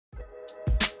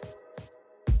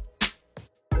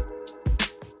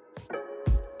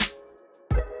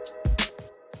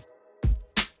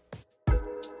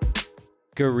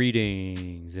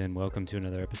Greetings and welcome to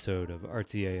another episode of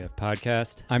Artsy AF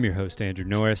Podcast. I'm your host, Andrew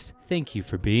Norris. Thank you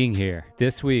for being here.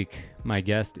 This week, my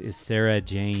guest is Sarah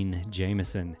Jane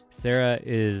Jamison. Sarah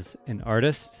is an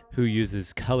artist who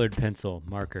uses colored pencil,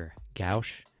 marker,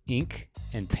 gouache, ink,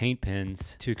 and paint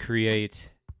pens to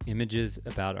create images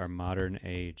about our modern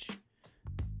age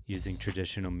using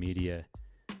traditional media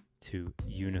to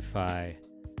unify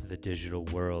the digital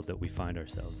world that we find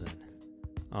ourselves in.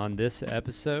 On this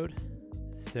episode,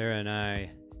 Sarah and I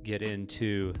get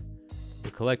into the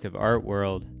collective art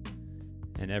world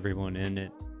and everyone in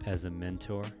it as a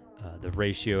mentor, the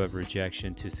ratio of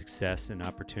rejection to success and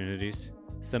opportunities,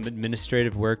 some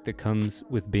administrative work that comes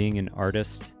with being an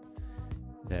artist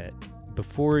that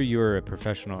before you're a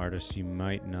professional artist, you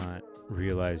might not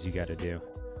realize you got to do.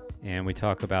 And we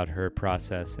talk about her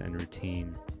process and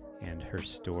routine and her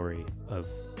story, of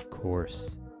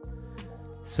course.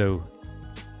 So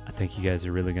I think you guys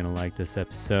are really going to like this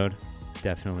episode.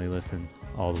 Definitely listen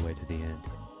all the way to the end.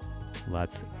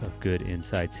 Lots of good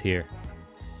insights here.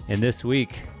 And this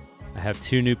week, I have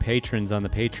 2 new patrons on the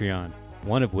Patreon,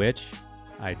 one of which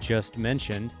I just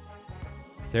mentioned,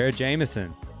 Sarah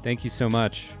Jamison. Thank you so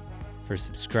much for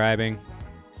subscribing.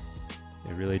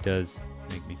 It really does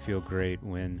make me feel great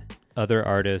when other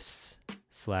artists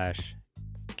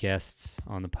 / guests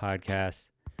on the podcast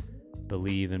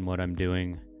believe in what I'm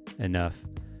doing enough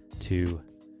to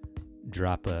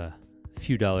drop a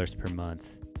few dollars per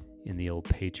month in the old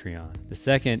Patreon. The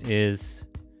second is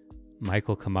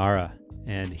Michael Camarra,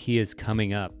 and he is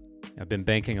coming up. I've been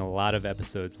banking a lot of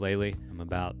episodes lately. I'm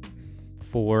about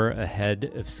 4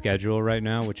 ahead of schedule right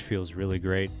now, which feels really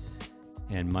great.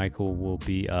 And Michael will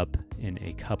be up in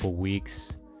a couple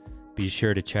weeks. Be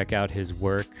sure to check out his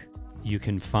work. You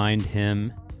can find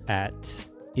him at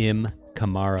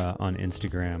Camarra on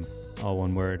Instagram, all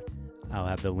one word. I'll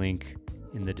have the link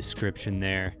in the description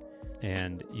there.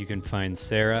 And you can find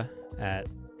Sarah at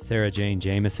Sarah Jane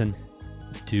Jamison.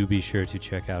 Do be sure to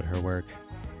check out her work.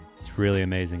 It's really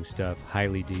amazing stuff,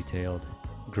 highly detailed,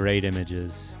 great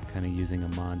images, kind of using a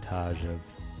montage of,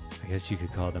 I guess you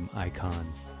could call them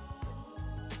icons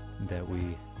that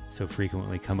we so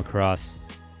frequently come across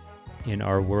in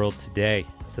our world today.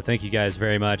 So thank you guys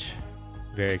very much.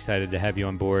 Very excited to have you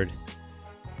on board.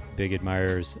 Big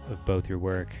admirers of both your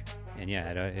work. And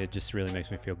yeah, it just really makes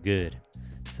me feel good.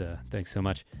 So thanks so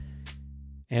much.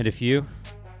 And if you,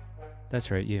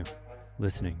 that's right, you,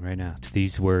 listening right now to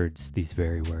these words, these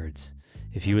very words,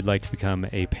 if you would like to become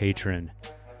a patron,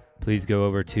 please go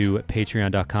over to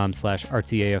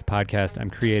patreon.com/artsyaf podcast.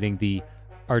 I'm creating the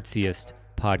artsiest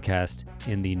podcast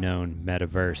in the known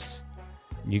metaverse.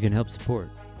 You can help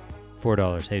support. $4,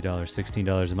 $8,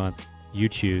 $16 a month. You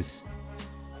choose.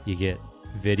 You get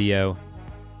video,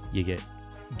 you get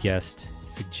guest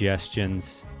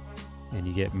suggestions, and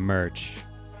you get merch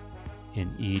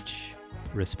in each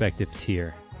respective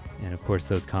tier. And of course,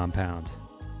 those compound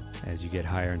as you get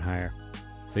higher and higher.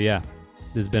 So yeah,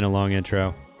 this has been a long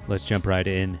intro. Let's jump right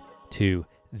in to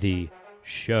the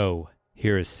show.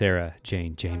 Here is Sarah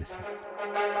Jane Jamison.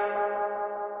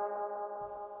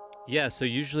 Yeah, so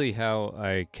usually how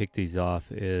I kick these off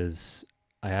is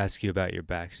I ask you about your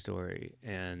backstory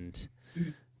and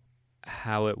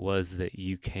how it was that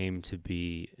you came to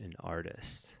be an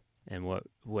artist, and what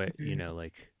you know,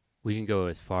 like we can go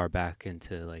as far back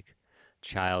into like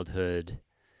childhood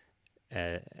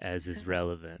as is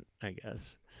relevant, I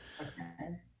guess.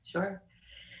 Okay, sure.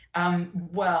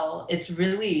 Well, it's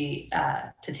really,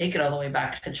 to take it all the way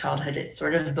back to childhood, it's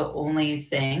sort of the only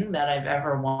thing that I've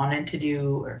ever wanted to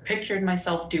do or pictured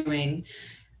myself doing.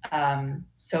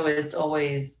 So it's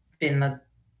always been the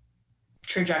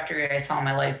trajectory I saw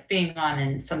my life being on,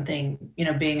 and something,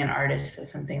 being an artist is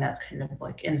something that's kind of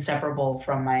like inseparable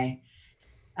from my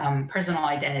personal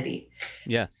identity.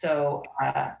 Yeah. So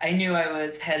I knew I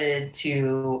was headed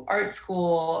to art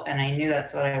school, and I knew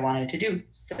that's what I wanted to do.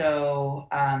 So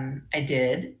I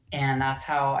did, and that's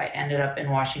how I ended up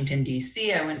in Washington,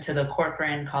 D.C. I went to the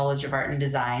Corcoran College of Art and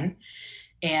Design,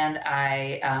 and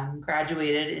I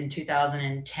graduated in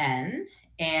 2010.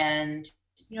 And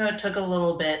it took a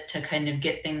little bit to kind of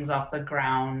get things off the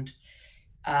ground,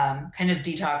 kind of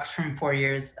detox from 4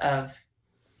 years of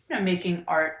making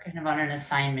art kind of on an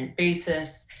assignment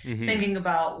basis, thinking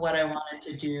about what I wanted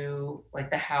to do, like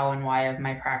the how and why of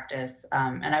my practice.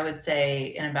 And I would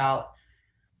say in about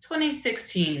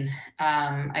 2016,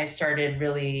 I started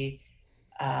really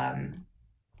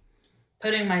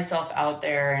putting myself out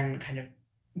there and kind of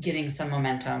getting some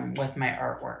momentum with my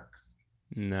artworks.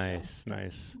 Nice,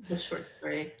 nice. The short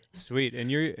story. Sweet. And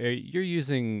you're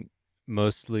using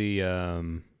mostly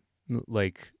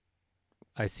like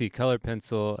I see color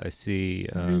pencil, I see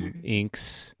Mhm.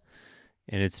 inks,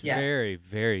 and it's Yes. very,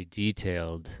 very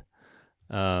detailed.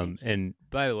 Thank you. And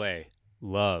by the way,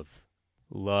 love,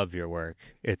 love your work.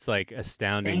 It's like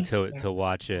astounding Thank to you.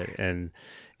 watch it, and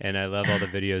I love all the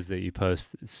videos that you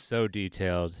post. It's so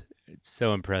detailed. It's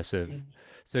so impressive. Thank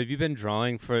So have you been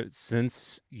drawing for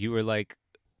since you were like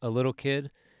a little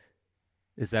kid?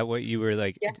 Is that what you were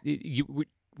like? you.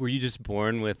 Were you just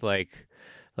born with like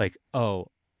oh,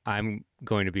 I'm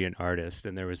going to be an artist,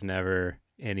 and there was never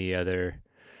any other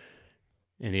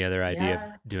idea of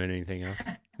Yeah, doing anything else?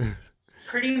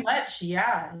 pretty much.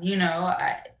 Yeah.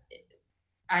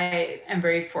 I am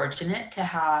very fortunate to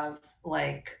have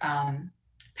like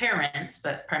parents,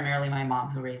 but primarily my mom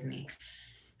who raised me,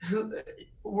 who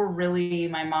were really,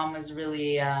 my mom was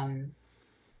really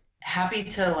happy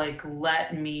to like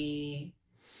let me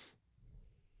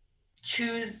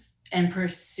choose and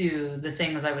pursue the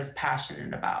things I was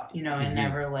passionate about, and Hmm.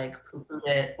 never like poo-pooed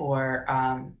it or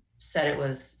said it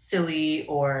was silly.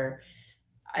 Or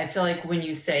I feel like when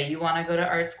you say you want to go to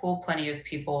art school, plenty of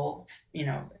people,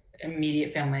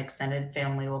 immediate family, extended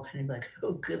family will kind of be like,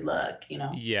 oh, good luck,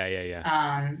 Yeah, yeah, yeah.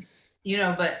 um,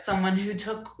 but someone who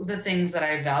took the things that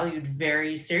I valued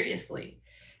very seriously.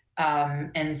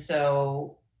 And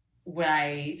so when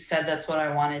I said that's what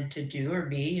I wanted to do or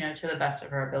be, to the best of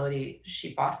her ability,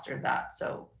 she fostered that.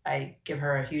 So I give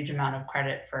her a huge amount of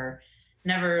credit for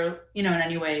never, in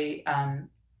any way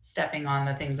stepping on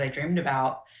the things I dreamed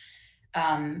about.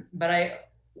 But I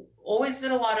always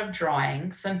did a lot of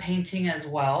drawing, some painting as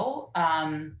well.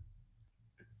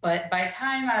 But by the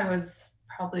time I was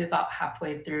probably about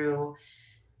halfway through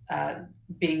uh,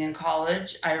 being in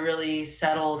college, I really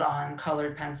settled on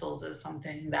colored pencils as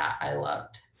something that I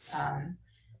loved. Um,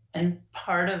 and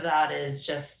part of that is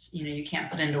just, you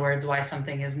can't put into words why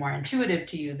something is more intuitive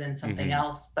to you than something Hmm.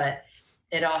 else, but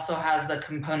it also has the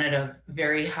component of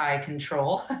very high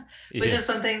control, which Yeah, is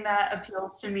something that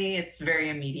appeals to me. It's very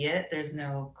immediate. There's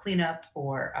no cleanup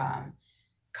or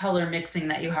color mixing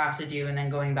that you have to do and then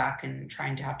going back and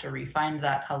trying to have to refine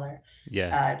that color.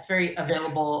 yeah, It's very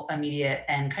available, immediate,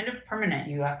 and kind of permanent.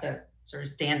 You have to sort of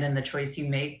stand in the choice you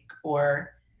make,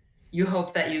 or you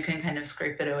hope that you can kind of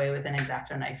scrape it away with an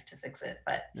X-Acto knife to fix it.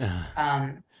 But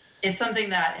um, it's something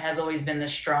that has always been the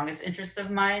strongest interest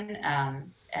of mine.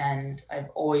 And I've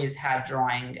always had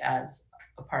drawing as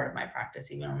a part of my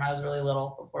practice, even when I was really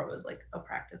little, before it was like a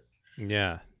practice.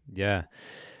 yeah, yeah,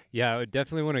 yeah. I would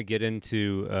definitely want to get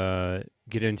into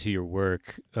your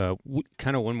work.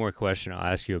 Kind of one more question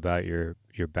I'll ask you about your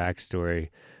backstory,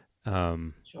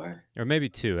 um, Sure. or maybe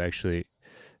two actually.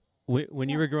 When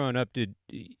you Yeah. were growing up, did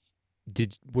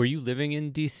were you living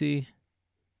in DC?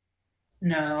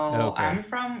 No, Okay, I'm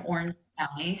from Orange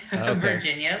County, okay.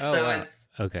 Virginia, Oh so wow. it's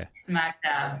Okay. smack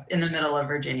dab in the middle of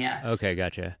Virginia, Okay,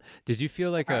 gotcha. Did you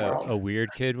feel like art world. a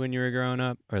weird kid when you were growing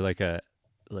up, or like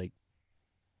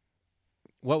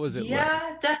what was it like?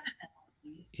 Yeah,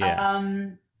 definitely. Yeah.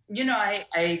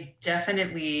 I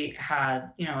definitely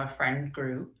had, a friend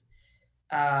group.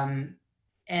 Um,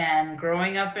 and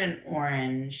growing up in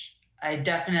Orange, I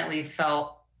definitely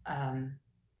felt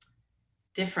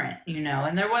different,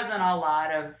 and there wasn't a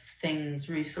lot of things,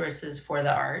 resources for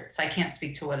the arts. I can't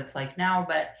speak to what it's like now,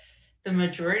 but the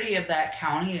majority of that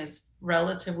county is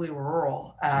relatively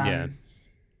rural. Yeah.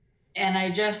 And I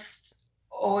just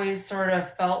always sort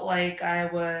of felt like I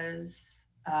was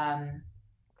um,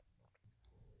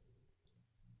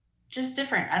 just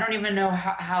different. I don't even know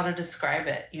how to describe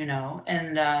it,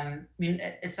 And I mean,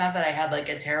 it's not that I had like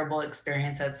a terrible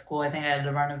experience at school. I think I had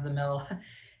the run of the mill,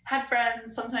 had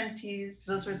friends, sometimes teased,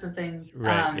 those sorts of things.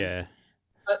 Right. Yeah.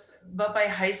 But by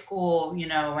high school,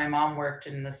 my mom worked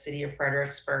in the city of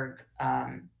Fredericksburg,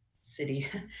 city,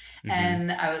 Mhm.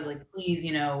 and I was like, please,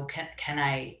 can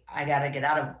I got to get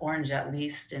out of Orange at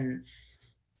least and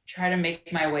try to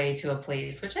make my way to a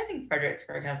place, which I think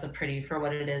Fredericksburg has a pretty, for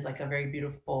what it is, like a very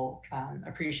beautiful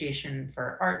appreciation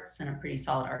for arts and a pretty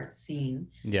solid art scene.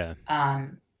 Yeah.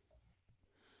 Um,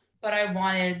 but I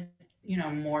wanted,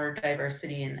 more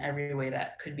diversity in every way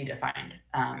that could be defined.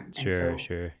 And Sure, so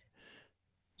sure.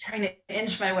 trying to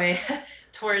inch my way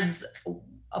towards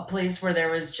a place where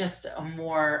there was just a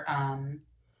more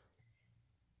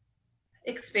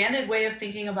expanded way of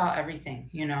thinking about everything.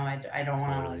 I don't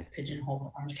want to Totally. like pigeonhole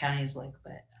what Orange County is like,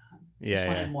 but just Yeah,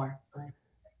 wanted yeah. more.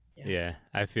 Yeah. Yeah.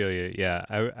 I feel you. Yeah.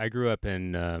 I grew up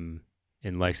in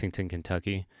Lexington,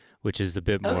 Kentucky, which is Okay. a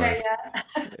bit more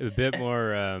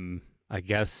I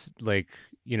guess like,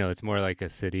 it's more like a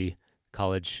city,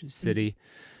 college city.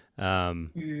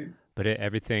 Um Mm-hmm. but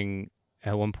everything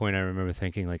at one point I remember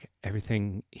thinking like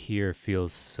everything here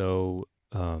feels so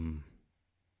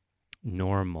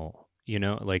normal,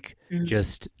 like Mm.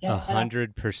 just Yeah.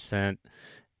 100%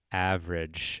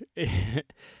 average, and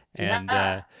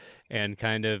Yeah.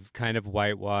 kind of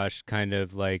whitewashed, kind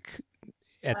of like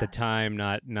at the time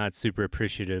not super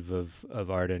appreciative of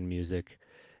art and music.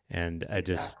 And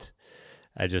Exactly.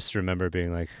 I just remember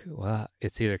being like, well,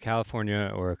 it's either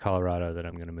California or Colorado that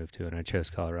I'm going to move to, and I chose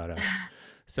Colorado.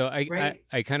 So Right.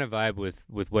 I kind of vibe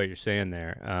with what you're saying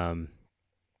there.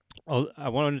 I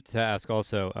wanted to ask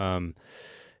also,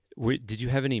 did you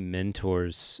have any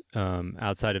mentors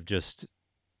outside of just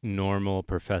normal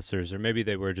professors, or maybe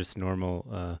they were just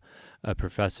normal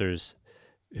professors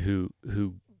who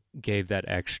gave that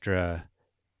extra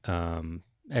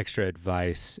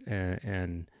advice,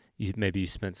 and maybe you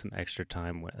spent some extra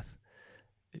time with,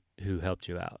 who helped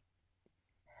you out?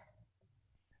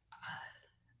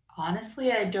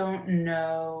 Honestly, I don't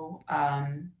know.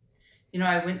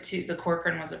 I went to the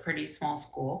Corcoran was a pretty small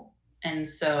school, and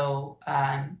so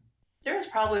there was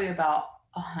probably about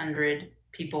 100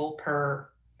 people per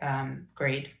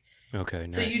grade. Okay,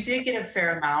 So you nice. did get a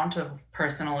fair amount of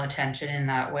personal attention in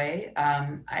that way.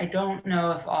 I don't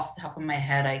know if off the top of my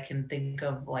head I can think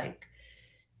of like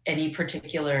any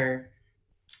particular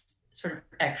sort of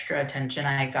extra attention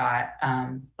I got.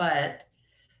 But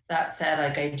that said,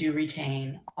 like I do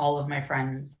retain all of my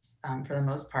friends for the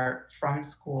most part from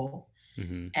school,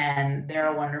 Mm-hmm. and they're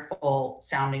a wonderful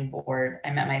sounding board. I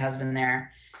met my husband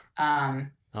there.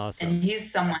 Um, Awesome. and he's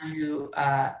someone who,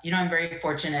 I'm very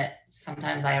fortunate.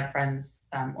 Sometimes I have friends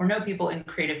or know people in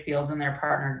creative fields, and their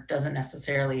partner doesn't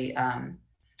necessarily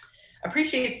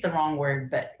appreciates the wrong word,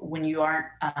 but when you aren't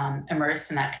immersed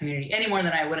in that community any more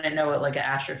than I wouldn't know what like an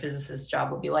astrophysicist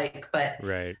job would be like. But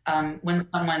Right. when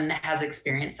someone has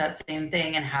experienced that same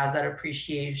thing and has that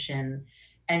appreciation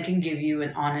and can give you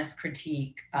an honest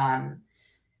critique,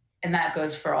 and that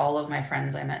goes for all of my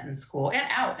friends I met in school and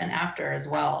out and after as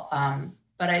well.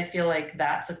 But I feel like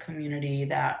that's a community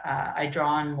that I draw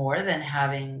on more than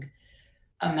having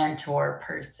a mentor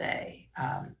per se.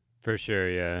 For sure,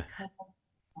 yeah.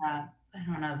 I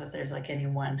don't know that there's like any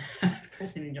one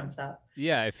person who jumps out.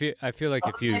 Yeah, I feel like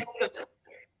if you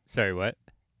sorry, what?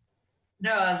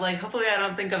 No, I was like, hopefully I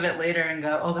don't think of it later and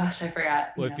go, oh gosh, I forgot,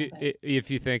 Well, if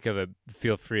you think of it,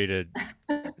 feel free to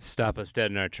but stop us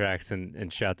dead in our tracks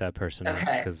and shout that person out,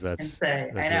 okay. because And say,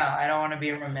 I that's know, a I don't want to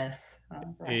be remiss yeah,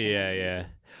 recognizing yeah.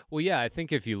 someone. Well, yeah, I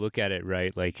think if you look at it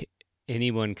right, like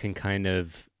anyone can kind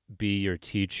of be your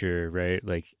teacher, right?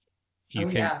 Like Oh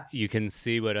yeah, you can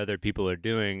see what other people are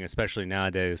doing, especially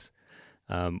nowadays,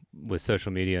 with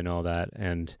social media and all that,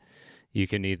 and you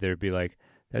can either be like,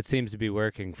 that seems to be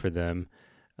working for them,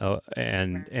 right.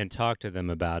 and talk to them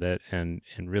about it, and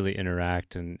really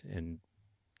interact, and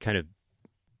kind of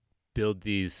build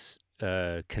these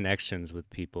connections with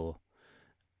people.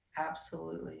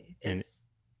 Absolutely. And It's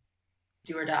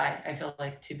do or die, I feel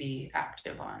like, to be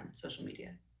active on social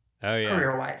media, oh yeah,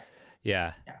 career wise.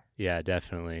 yeah, Yeah. yeah,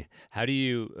 definitely. How do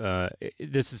you?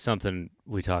 This is something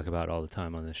we talk about all the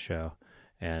time on this show,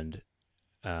 and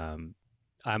um,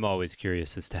 I'm always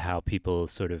curious as to how people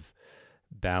sort of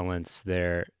balance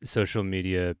their social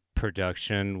media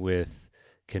production with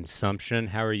consumption.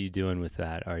 How are you doing with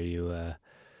that? Are you?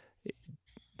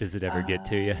 Does it ever get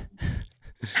to you?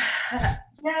 Um,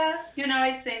 yeah,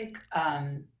 I think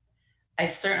I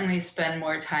certainly spend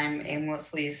more time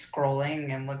aimlessly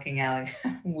scrolling and looking at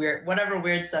like whatever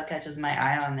weird stuff catches my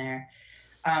eye on there.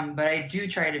 But I do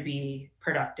try to be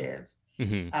productive.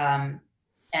 Hmm. Um,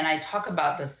 and I talk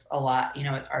about this a lot,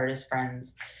 with artist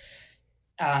friends.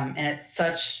 And it's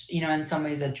such, in some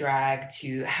ways a drag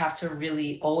to have to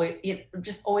really always,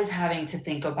 just always having to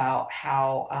think about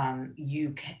how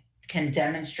you can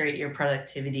demonstrate your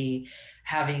productivity,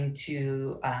 having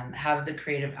to have the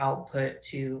creative output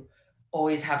to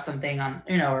always have something on,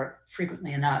 or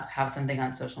frequently enough, have something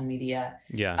on social media.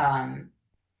 Yeah. Um,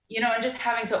 and just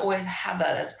having to always have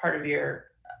that as part of your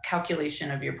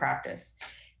calculation of your practice.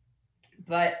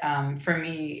 But for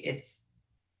me, it's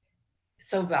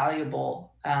so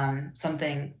valuable.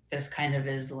 Something this kind of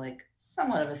is like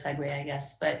somewhat of a segue, I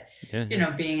guess. But Yeah.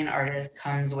 No. being an artist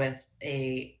comes with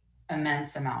a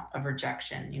immense amount of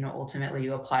rejection. Ultimately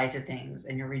you apply to things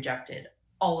and you're rejected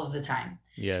all of the time.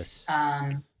 Yes.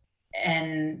 Um,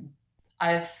 and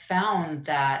I've found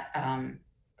that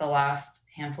the last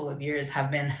handful of years have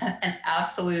been an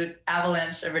absolute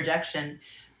avalanche of rejection.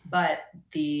 But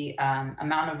the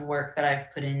amount of work that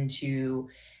I've put into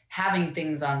having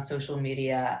things on social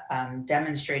media,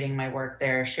 demonstrating my work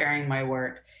there, sharing my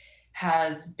work,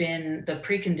 has been the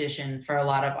precondition for a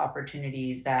lot of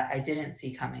opportunities that I didn't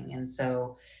see coming. And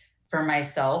so for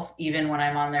myself, even when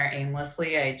I'm on there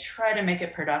aimlessly, I try to make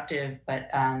it productive, but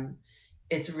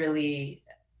it's really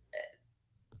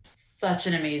such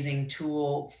an amazing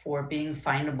tool for being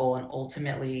findable. And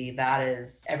ultimately, that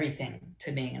is everything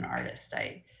to being an artist.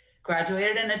 I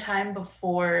graduated in a time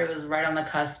before it was right on the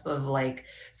cusp of like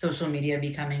social media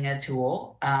becoming a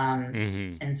tool.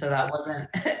 And so that wasn't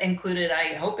included.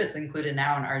 I hope it's included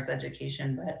now in arts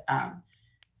education, but,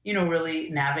 really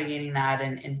navigating that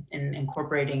and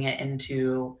incorporating it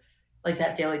into like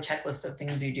that daily checklist of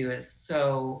things you do is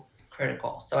so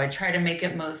critical. So I try to make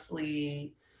it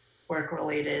mostly work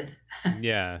related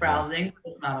Yeah. browsing.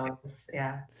 It's not always,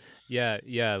 yeah.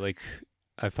 Yeah. Like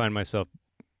I find myself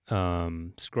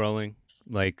scrolling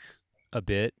like a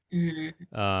bit.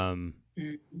 Mm-hmm. Um,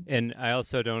 Mm-hmm. and I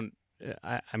also don't.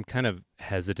 I'm kind of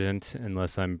hesitant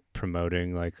unless I'm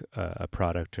promoting like a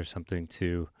product or something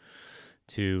to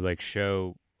like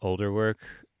show older work.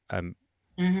 I'm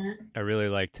Mm-hmm. I really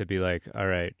like to be like, all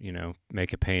right,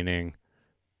 make a painting.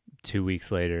 2 weeks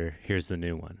later, here's the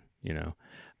new one.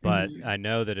 But Mm-hmm. I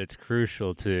know that it's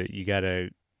crucial to you got to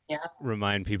Yeah.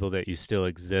 remind people that you still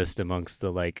exist amongst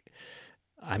the like.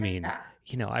 I mean,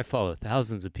 Yeah. I follow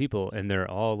thousands of people and they're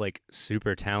all like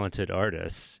super talented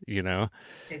artists.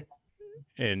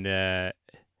 And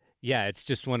yeah, it's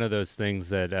just one of those things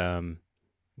that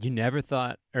you never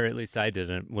thought, or at least I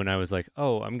didn't, when I was like,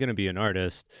 "Oh, I'm going to be an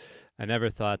artist." I never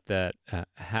thought that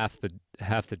half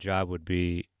the job would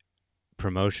be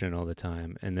promotion all the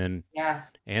time, and then Yeah.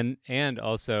 and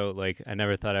also like I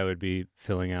never thought I would be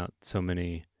filling out so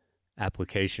many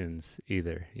applications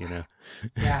either.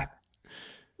 Yeah.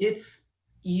 It's,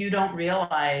 you don't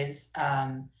realize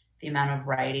the amount of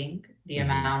writing, the Hmm.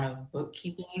 amount of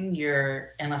bookkeeping.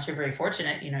 Unless you're very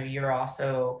fortunate, you're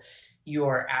also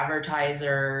your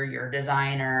advertiser, your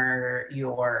designer,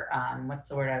 your what's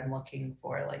the word I'm looking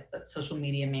for? Like the social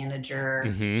media manager.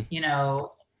 Hmm. You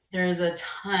know, there's a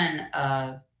ton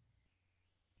of,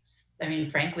 I mean,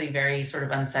 frankly, very sort of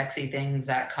unsexy things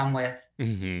that come with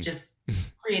Hmm. just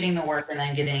creating the work and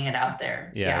then getting it out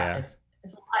there. Yeah, Yeah, yeah. it's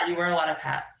a lot. You wear a lot of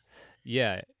hats.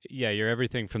 Yeah, yeah, you're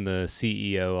everything from the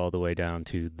CEO all the way down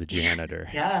to the janitor,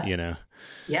 Yeah, you know.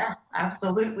 yeah,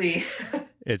 absolutely.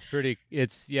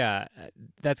 Yeah,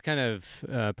 that's kind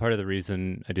of part of the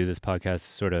reason I do this podcast,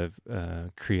 sort of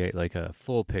create like a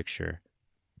full picture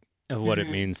of what it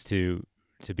Hmm. means to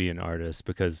be an artist,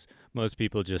 because most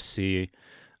people just see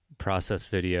process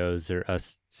videos or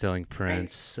us selling Right.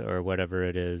 prints or whatever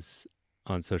it is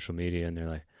on social media, and they're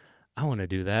like, I want to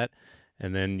do that.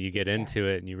 And then you get Yeah, into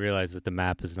it and you realize that the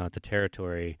map is not the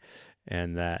territory,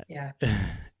 and that yeah,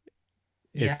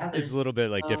 it's yeah. it's a little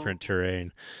There's bit like so, different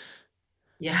terrain.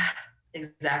 yeah,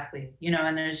 exactly.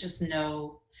 And there's just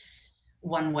no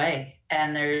one way,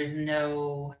 and there's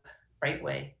no right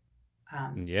way.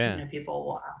 Yeah. People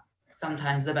will ask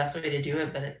sometimes the best way to do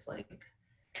it, but it's like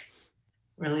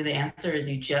really the answer is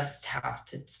you just have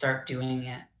to start doing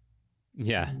it. I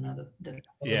Yeah. don't know the way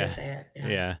to Yeah. say it.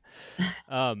 Yeah. Yeah.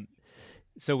 Um,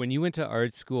 so when you went to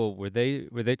art school, were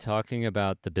they talking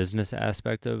about the business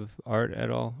aspect of art at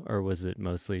all, or was it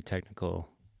mostly technical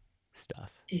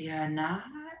stuff? Yeah, not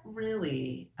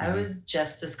really. I Hmm. was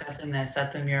just discussing this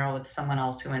at the mural with someone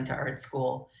else who went to art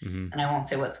school, Hmm. and I won't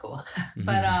say what school.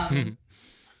 But Hmm.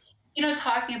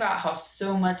 talking about how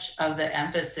so much of the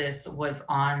emphasis was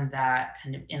on that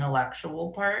kind of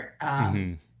intellectual part,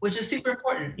 Hmm. which is super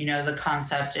important, the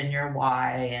concept and your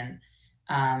why, and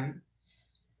um,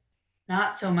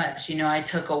 not so much. I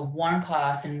took a one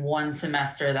class in one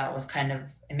semester that was kind of,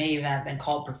 it may even have been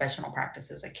called professional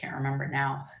practices. I can't remember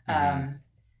now. Hmm.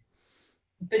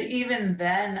 But even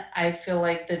then, I feel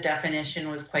like the definition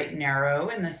was quite narrow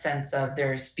in the sense of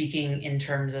they're speaking in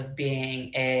terms of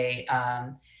being a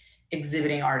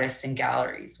exhibiting artist in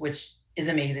galleries, which is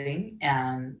amazing,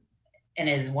 and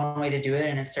is one way to do it,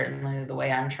 and is certainly the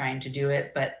way I'm trying to do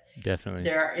it. But Definitely.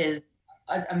 there is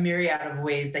a myriad of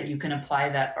ways that you can apply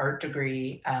that art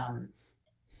degree,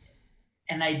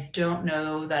 and I don't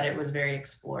know that it was very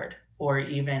explored or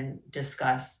even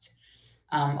discussed.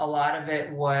 A lot of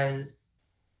it was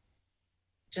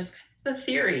just kind of the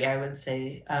theory, I would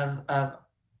say, of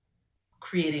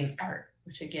creating art,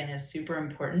 which again is super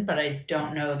important, but I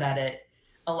don't know that it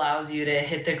allows you to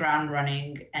hit the ground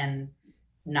running and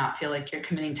not feel like you're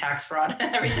committing tax fraud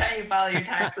every time you file your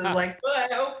taxes. Like, oh,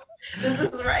 I hope this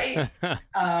is right.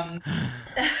 Um,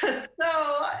 so,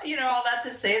 all that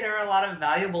to say, there are a lot of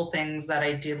valuable things that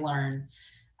I did learn.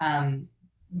 Um,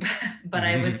 but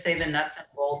I would Hmm. say the nuts and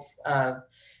bolts of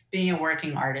being a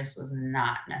working artist was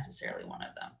not necessarily one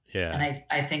of them. And Yeah.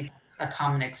 I think it's a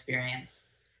common experience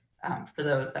for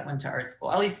those that went to art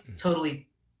school, at least totally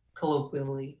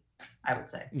colloquially, I would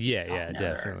say, Yeah, talking yeah, to other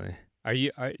artists. definitely.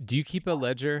 Do you keep a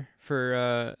ledger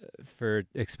for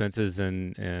expenses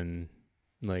and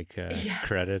like Yeah,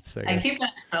 credits, I I guess? keep an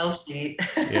Excel sheet.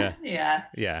 Yeah. Yeah.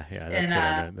 Yeah, And that's what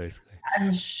I meant basically.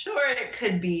 I'm sure it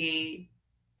could be,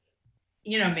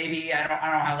 maybe I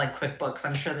don't have like QuickBooks.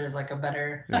 I'm sure there's like a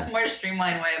better, Yeah. more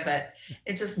streamlined way, but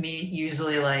it's just me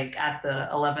usually like at the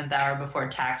 11th hour before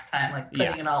tax time, like Yeah.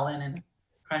 putting it all in and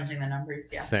crunching the numbers.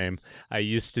 Yeah. Same. I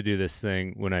used to do this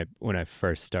thing when I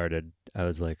first started. I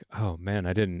was like, "Oh man,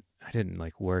 I didn't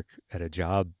like work at a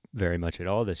job very much at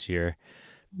all this year."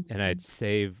 And I'd Mhm.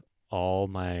 save all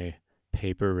my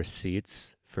paper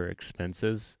receipts for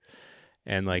expenses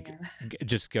and like Yeah.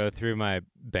 just go through my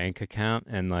bank account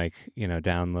and like,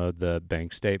 download the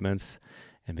bank statements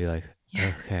and be like,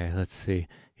 Yeah. "Okay, let's see.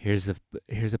 Here's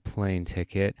a plane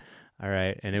ticket." All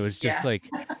right. And it was just Yeah. like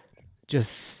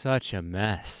just such a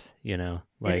mess, It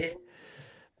like is.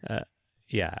 uh,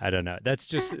 yeah, I don't know. That's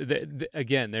just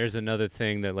again, there's another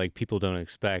thing that like people don't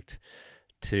expect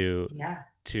to Yeah.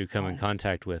 come in Totally.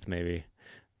 contact with maybe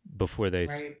before they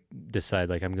Right. decide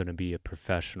like I'm going to be a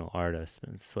professional artist.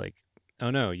 And it's like, oh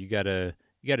no, you got to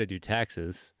do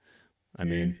taxes. I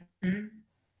mean, Mhm.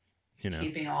 you know.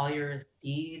 Keeping all your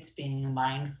receipts, being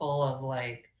mindful of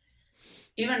like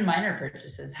even minor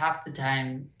purchases. Half the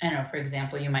time, I know, for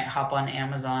example, you might hop on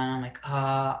Amazon. I'm like,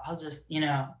 I'll just,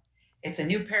 it's a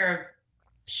new pair of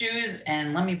shoes,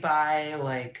 and let me buy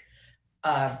like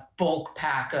a bulk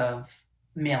pack of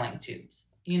mailing tubes,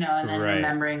 and then Right.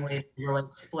 remembering later to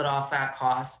like split off that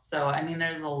cost. So, I mean,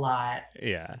 there's a lot.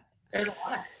 Yeah. There's a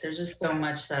lot. There's just so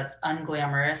much that's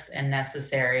unglamorous and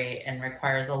necessary and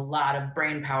requires a lot of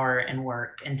brain power and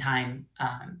work and time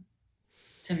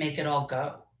to make it all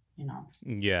go.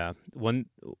 Yeah. One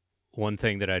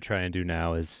thing that I try and do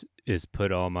now is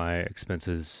put all my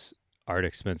expenses, art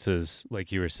expenses,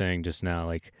 like you were saying just now,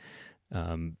 like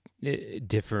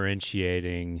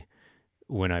differentiating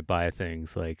when I buy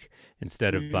things. Like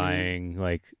instead of Mm, buying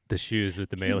like the shoes with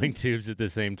the mailing tubes at the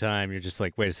same time, you're just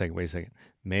like, wait a second,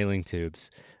 mailing tubes.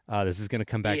 This is going to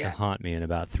come back to yeah. haunt me in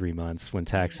about 3 months when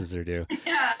taxes are due.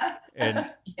 Yeah. And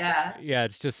Yeah. yeah,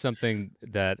 it's just something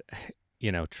that,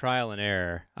 trial and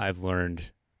error I've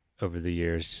learned over the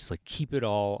years. Just like keep it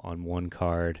all on one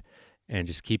card and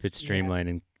just keep it Yeah. streamlined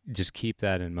and just keep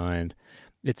that in mind.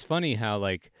 It's funny how,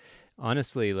 like,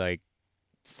 honestly, like,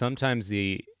 sometimes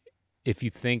if you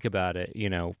think about it,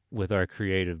 with our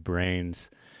creative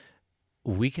brains,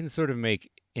 we can sort of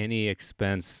make any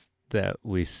expense that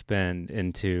we spend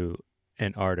into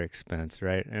an art expense,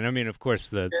 right? And I mean, of course,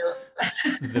 the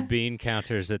bean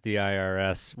counters at the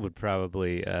IRS would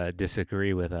probably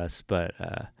disagree with us, but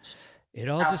it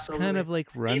all just kind Absolutely. of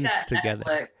like Need runs that together.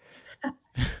 Netflix.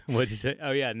 What'd you say?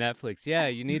 Oh yeah, Netflix. Yeah,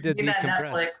 you need to Need that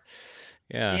Netflix. decompress.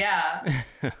 Yeah.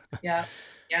 Yeah. Yeah.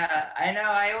 Yeah. I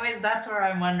know. That's where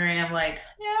I'm wondering. I'm like,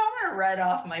 yeah, I'm gonna write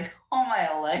off all my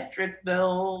electric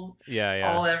bills, Yeah,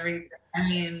 yeah. all everything. I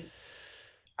mean,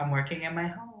 I'm working in my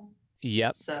home.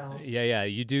 Yep. So Yeah.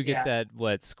 You do get yeah. that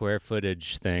what square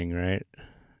footage thing, right?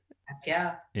 Heck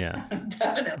yeah. Yeah.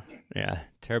 Definitely. Yeah.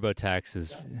 TurboTax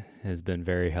So, has been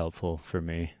very helpful for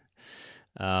me.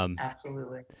 Um,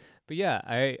 absolutely. but yeah,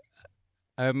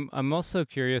 I'm also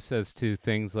curious as to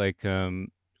things like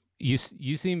you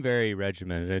seem very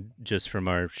regimented just from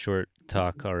our short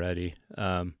talk already.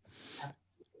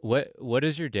 What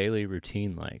is your daily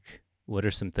routine like? What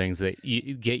are some things that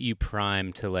get you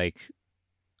primed to like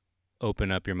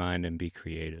open up your mind and be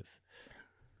creative?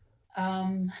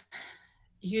 Um,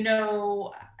 you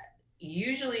know,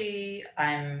 usually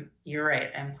you're right,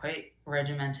 I'm quite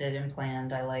regimented and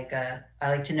planned. I like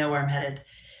to know where I'm headed.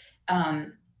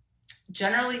 Um,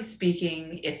 Generally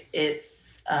speaking, if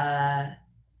it's a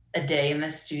day in the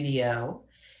studio,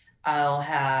 I'll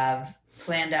have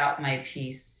planned out my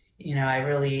piece. I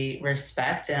really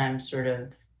respect and I'm sort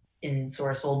of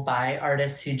ensorcelled by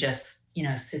artists who just,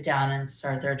 sit down and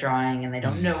start their drawing and they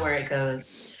don't know where it goes.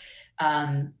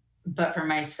 Um, but for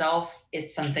myself,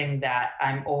 it's something that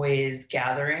I'm always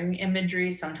gathering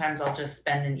imagery. Sometimes I'll just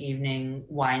spend an evening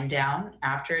wind down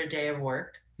after a day of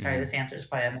work. Sorry, Hmm. this answer is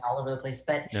probably I'm all over the place,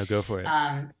 but No, go for it.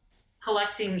 um,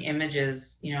 collecting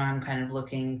images, I'm kind of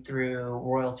looking through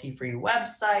royalty free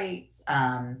websites.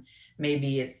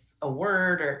 Maybe it's a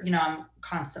word or, I'm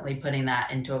constantly putting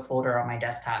that into a folder on my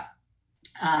desktop.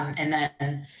 And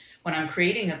then when I'm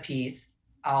creating a piece,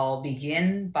 I'll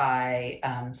begin by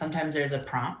sometimes there's a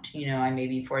prompt. I may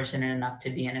be fortunate enough to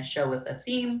be in a show with a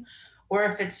theme, or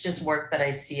if it's just work that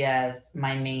I see as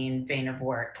my main vein of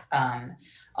work,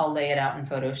 I'll lay it out in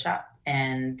Photoshop.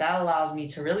 And that allows me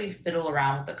to really fiddle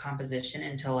around with the composition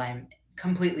until I'm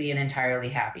completely and entirely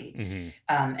happy.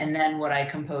 Mm-hmm. And then what I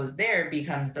compose there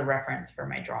becomes the reference for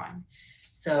my drawing.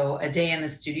 So a day in the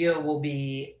studio will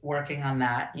be working on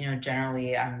that.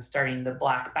 Generally I'm starting the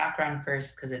black background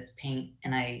first because it's paint,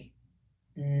 and I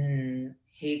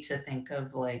hate to think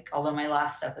of, like, although my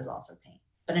last step is also paint.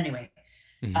 But anyway,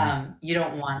 Mm-hmm. you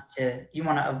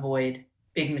want to avoid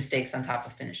big mistakes on top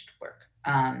of finished work,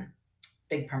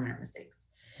 big permanent mistakes.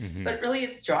 Mm-hmm. But really,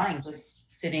 it's drawing,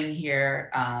 just sitting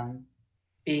here,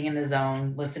 being in the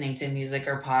zone, listening to music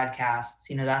or podcasts.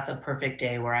 That's a perfect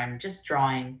day where I'm just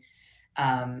drawing.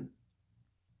 Um,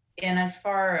 and as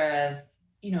far as,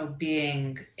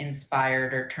 being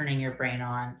inspired or turning your brain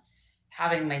on,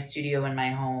 having my studio in my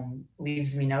home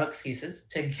leaves me no excuses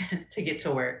to get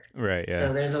to work. Right. Yeah.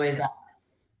 So there's always that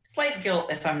slight guilt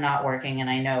if I'm not working and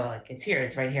I know, like, it's here,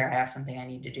 it's right here, I have something I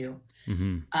need to do.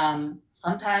 Mm-hmm.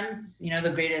 Sometimes,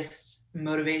 the greatest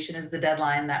motivation is the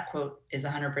deadline. That quote is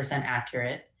 100%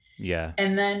 accurate. Yeah.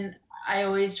 And then I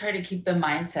always try to keep the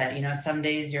mindset, some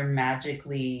days you're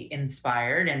magically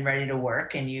inspired and ready to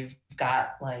work, and you've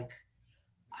got, like,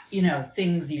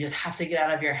 things you just have to get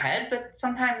out of your head. But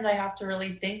sometimes I have to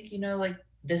really think, like,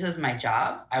 this is my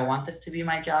job. I want this to be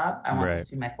my job. I want this Right.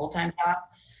 to be my full-time job.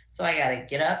 So I got to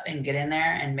get up and get in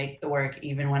there and make the work,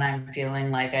 even when I'm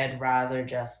feeling like I'd rather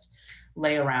just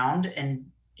lay around and,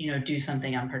 do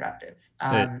something unproductive.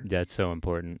 That's so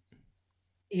important.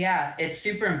 Yeah, it's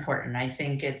super important. I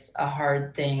think it's a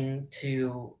hard thing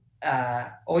to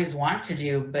always want to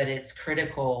do, but it's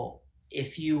critical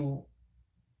if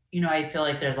I feel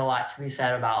like there's a lot to be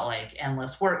said about, like,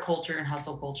 endless work culture and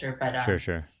hustle culture, but Sure.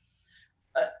 Sure.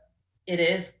 uh, it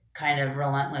is kind of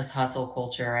relentless hustle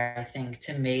culture, I think,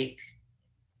 to make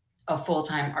a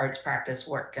full-time arts practice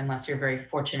work, unless you're very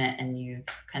fortunate and you've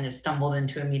kind of stumbled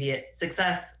into immediate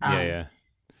success. Yeah. Yeah.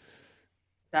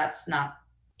 That's not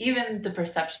even the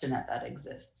perception that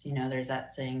exists. There's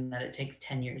that saying that it takes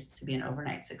 10 years to be an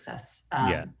overnight success.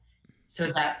 Yeah.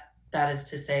 So that is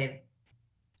to say,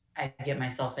 I get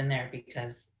myself in there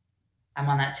because I'm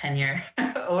on that 10-year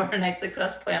overnight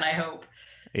success plan, I hope.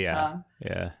 Yeah.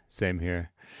 Yeah. Same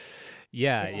here.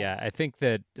 Yeah. Yeah. Yeah. I think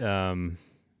that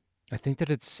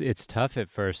it's tough at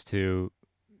first to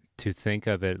think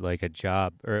of it like a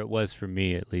job, or it was for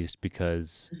me at least,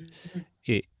 because Mhm.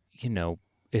 it you know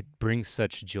it brings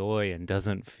such joy and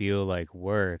doesn't feel like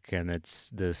work, and it's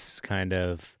this kind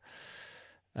of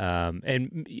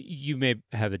you may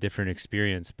have a different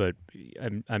experience, but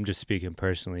I'm just speaking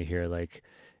personally here. Like,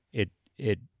 it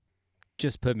it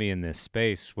just put me in this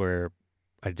space where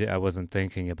I wasn't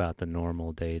thinking about the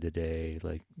normal day to day,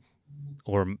 like,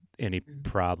 or any Mhm.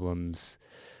 problems,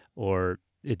 or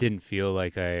it didn't feel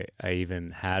like I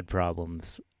even had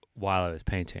problems while I was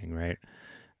painting, right?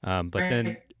 But then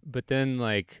Right. but then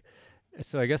like,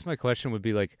 so I guess my question would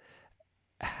be like,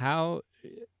 how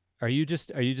are you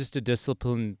just a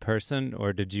disciplined person,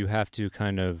 or did you have to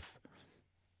kind of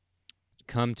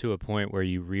come to a point where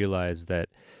you realize that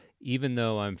even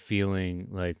though I'm feeling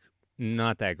like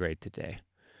not that great today,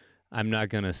 I'm not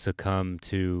going to succumb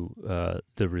to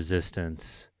the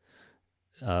resistance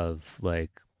of,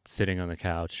 like, sitting on the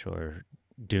couch or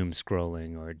doom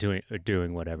scrolling or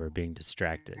doing whatever, being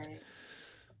distracted. Right.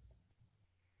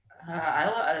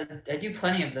 I do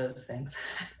plenty of those things.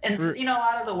 And, R- a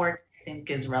lot of the work, I think,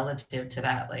 is relative to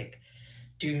that, like,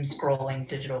 doom scrolling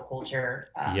digital culture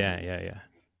yeah, yeah, yeah.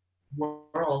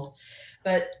 world.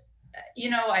 But,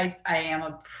 I am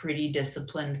a pretty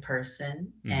disciplined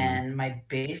person, Mhm. and my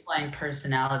baseline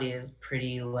personality is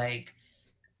pretty, like,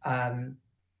 um,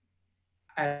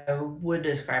 I would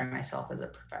describe myself as a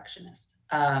perfectionist.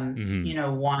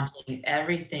 Mhm. Wanting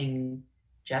everything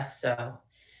just so.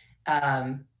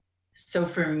 Um, so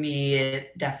for me,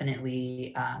 it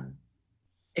definitely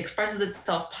expresses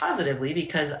itself positively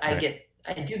because Right.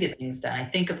 I do get things done. I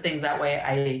think of things that way.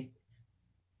 I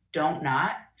don't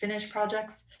not finish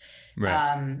projects. Right.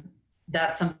 Um,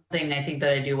 that's something I think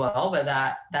that I do well, but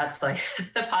that's like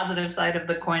the positive side of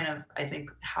the coin of, I think,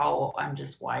 how I'm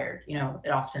just wired. It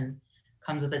often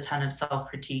comes with a ton of self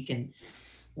critique, and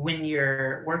when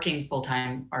you're working full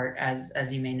time art, as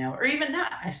you may know, or even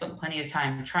not, I spent plenty of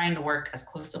time trying to work as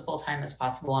close to full time as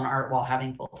possible in art while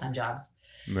having full time jobs.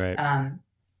 Right. Um,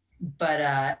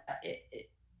 but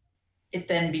it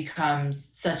then becomes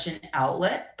such an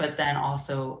outlet, but then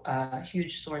also a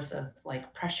huge source of,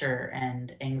 like, pressure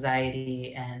and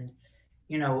anxiety. And,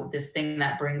 this thing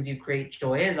that brings you great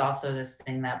joy is also this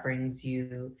thing that brings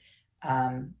you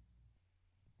um,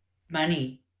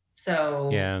 money. So,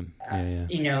 Yeah. Yeah,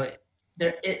 yeah.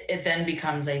 it then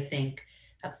becomes, I think,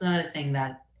 that's another thing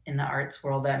that in the arts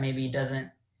world that maybe doesn't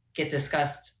get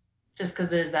discussed just because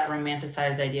there's that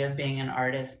romanticized idea of being an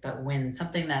artist. But when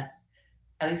something that's,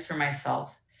 at least for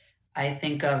myself, I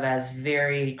think of as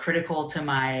very critical to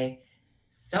my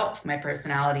self, my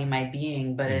personality, my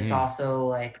being, but it's Mm-hmm. also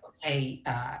like, okay,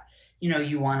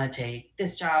 you want to take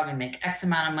this job and make X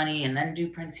amount of money and then do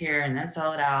prints here and then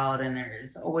sell it out. And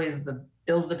there's always the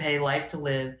bills to pay, life to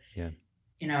live. Yeah.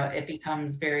 It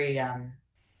becomes very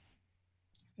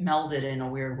melded in a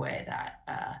weird way that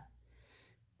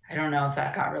I don't know if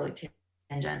that got really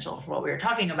tangential for what we were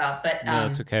talking about, but No,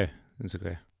 it's okay. It's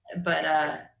okay.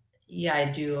 but yeah, I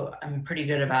do. I'm pretty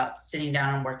good about sitting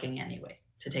down and working anyway.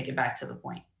 To take it back to the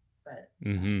point, but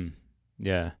Mm-hmm.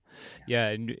 Yeah. Yeah.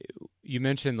 And you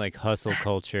mentioned like hustle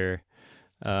culture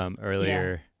yeah.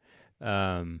 earlier.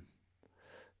 Um,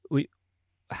 we,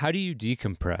 how do you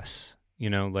decompress?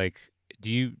 Like,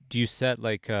 do you set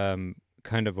like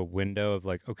kind of a window of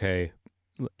like, okay,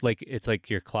 like it's like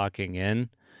you're clocking in,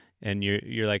 and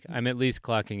you're like, I'm at least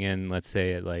clocking in, let's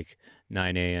say at like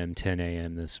 9 a.m., 10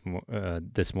 a.m. This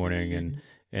morning, and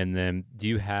Mm, then do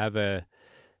you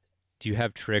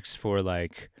have tricks for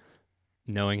like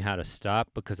knowing how to stop?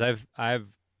 Because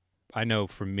I know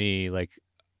for me, like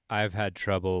I've had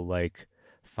trouble like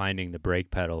finding the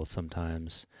brake pedal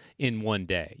sometimes in one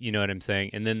day. You know what I'm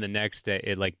saying? And then the next day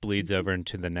it like bleeds over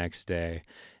into the next day.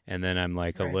 And then I'm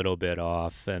like a right. little bit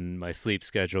off and my sleep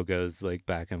schedule goes like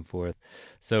back and forth.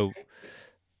 So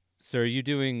are you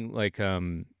doing like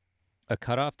a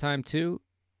cutoff time too?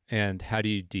 And how do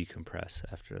you decompress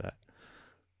after that?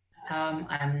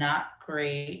 I'm not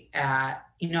great at,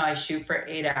 I shoot for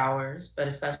 8 hours, but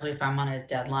especially if I'm on a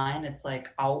deadline, it's like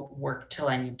I'll work till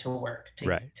I need to work.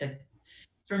 Right.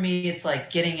 For me, it's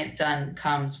like getting it done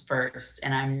comes first,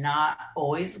 and I'm not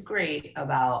always great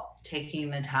about taking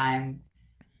the time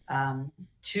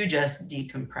to just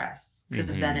decompress,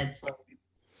 because then Mhm. it's like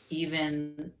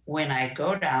even when I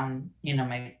go down,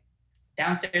 my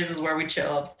downstairs is where we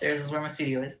chill, upstairs is where my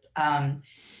studio is.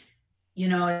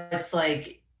 It's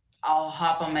like I'll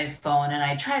hop on my phone and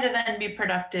I try to then be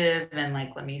productive and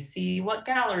like let me see what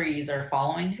galleries are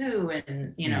following who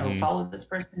and Mhm. follow this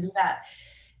person, do that.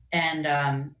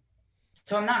 And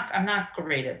so I'm not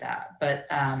great at that, but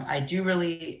I do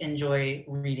really enjoy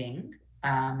reading.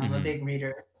 I'm a Mhm. big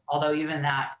reader, although even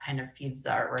that kind of feeds the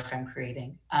artwork I'm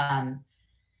creating.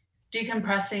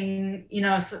 Decompressing,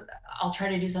 so I'll try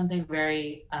to do something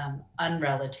very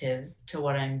unrelative to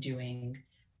what I'm doing.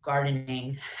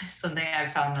 Gardening, something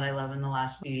I've found that I love in the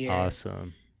last few years.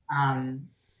 Awesome. Um,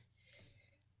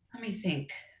 Let me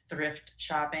think. Thrift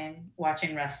shopping,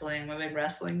 watching wrestling. I'm a big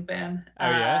wrestling fan. Oh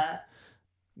yeah?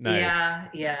 Nice. Yeah,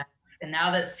 yeah. And now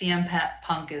that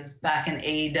Punk is back in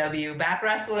AEW, back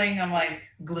wrestling, I'm like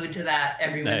glued to that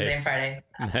every Wednesday and Nice. Friday.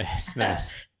 Nice,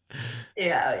 nice.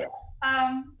 Yeah,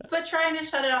 yeah. But trying to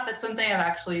shut it off, it's something I've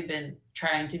actually been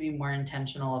trying to be more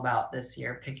intentional about this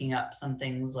year, picking up some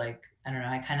things like, I don't know,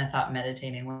 I kind of thought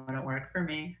meditating wouldn't work for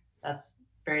me. That's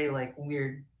very like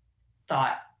weird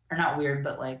thought, or not weird,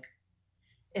 but like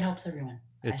it helps everyone.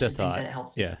 I It's a should think that thought. it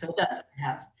helps me. Yeah. So it does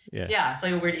have, Yeah. yeah, it's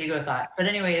like a weird ego thought. But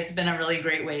anyway, it's been a really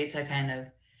great way to kind of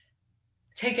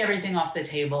take everything off the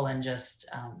table and just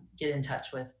get in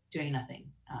touch with doing nothing,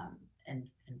 and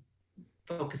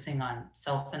focusing on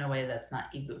self in a way that's not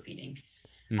ego feeding.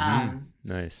 Mhm. Um,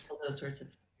 Nice. so those sorts of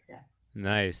things. Yeah.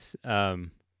 Nice.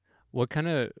 What kind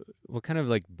of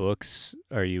like books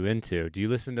are you into? Do you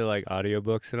listen to like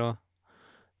audiobooks at all?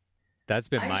 That's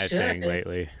been I my thing should.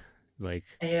 lately. Like,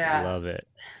 Yeah. love it.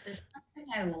 There's something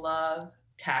I love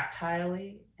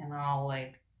tactilely, and I'll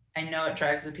like, I know it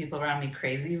drives the people around me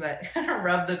crazy, but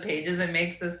rub the pages, it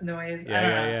makes this noise. I Yeah, don't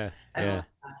yeah, know. yeah. I Yeah. love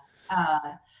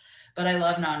that. But I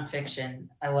love nonfiction.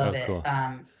 I love Oh, it. cool.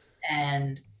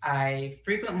 And I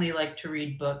frequently like to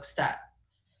read books that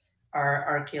are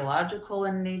archaeological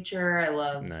in nature. I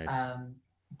love Nice.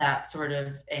 that sort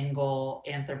of angle,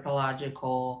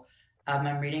 anthropological.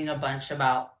 I'm reading a bunch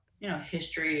about,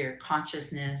 history or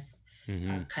consciousness,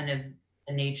 Mhm. kind of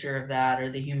the nature of that, or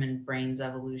the human brain's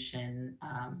evolution.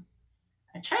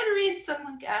 I try to read some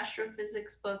like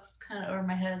astrophysics books kind of over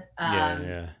my head. Yeah,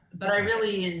 yeah. But I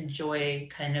really enjoy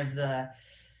kind of the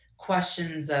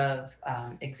questions of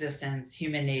existence,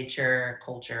 human nature,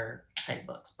 culture type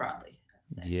books broadly.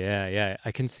 Yeah, yeah.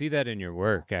 I can see that in your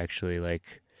work actually.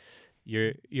 Like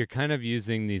you're kind of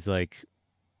using these like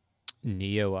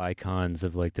neo icons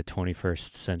of like the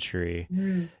 21st century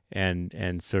Mm,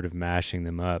 and sort of mashing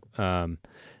them up.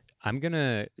 I'm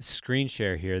gonna screen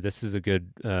share here. This is a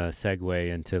good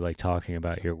segue into like talking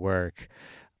about your work.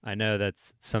 I know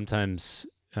that's sometimes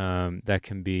that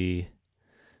can be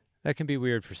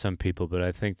weird for some people, but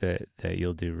I think that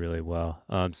you'll do really well.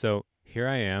 So here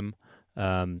I am.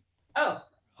 Um, Oh,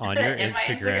 on your in my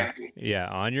Instagram. Instagram feed. Yeah,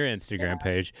 on your Instagram Yeah.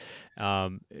 page. Yeah.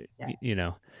 You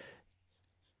know,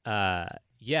 uh,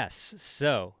 yes.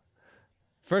 So,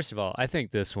 first of all, I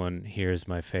think this one here is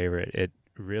my favorite. It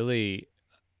really,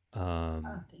 Oh,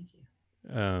 um, thank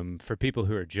you. for people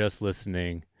who are just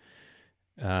listening,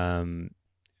 um,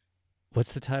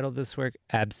 what's the title of this work?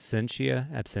 Absentia.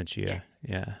 Yeah. Absentia.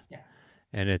 Yeah, Yeah.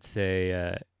 and it's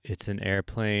an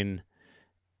airplane.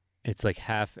 It's like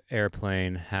half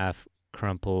airplane, half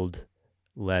crumpled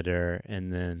letter,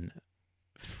 and then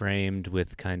framed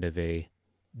with kind of a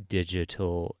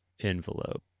digital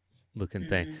envelope looking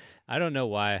thing. Mm. I don't know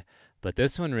why, but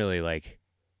this one really like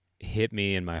hit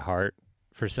me in my heart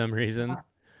for some reason. Wow.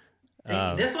 Thank you.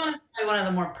 Um, This one is probably one of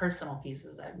the more personal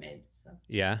pieces I've made. So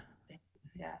yeah, thank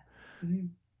you. Yeah. Mhm.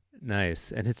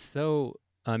 nice. And it's so,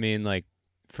 I mean, like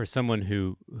for someone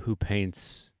who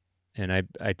paints, and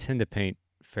I tend to paint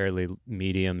fairly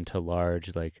medium to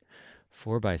large, like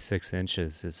 4 by 6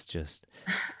 inches is just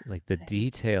like the Thanks.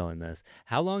 detail in this.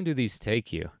 How long do these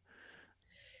take you?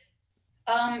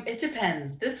 It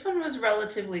depends. This one was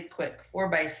relatively quick. 4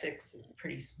 by 6 is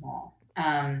pretty small.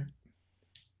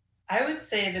 I would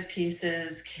say the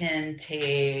pieces can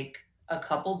take a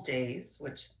couple days,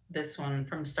 which this one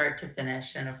from start to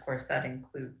finish, and of course that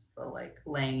includes the like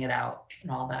laying it out and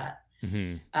all that.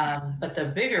 Hmm. But the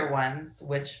bigger ones,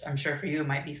 which I'm sure for you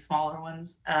might be smaller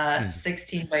ones,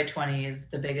 16 by 20 is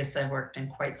the biggest I've worked in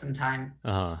quite some time.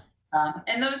 Uh-huh.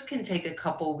 And those can take a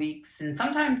couple weeks and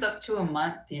sometimes up to a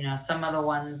month. You know, some of the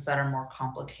ones that are more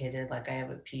complicated, like I have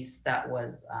a piece that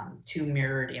was two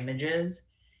mirrored images,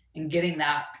 and getting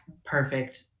that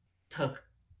perfect took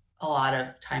a lot of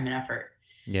time and effort.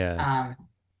 Yeah. Um,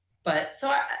 but so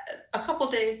a couple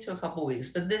days to a couple weeks.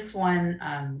 But this one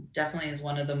definitely is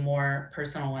one of the more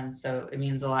personal ones. So it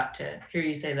means a lot to hear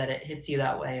you say that it hits you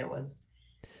that way. It was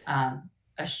um,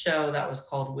 a show that was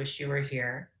called Wish You Were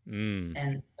Here. Mm.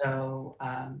 And so,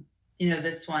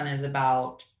 this one is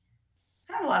about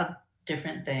kind of a lot of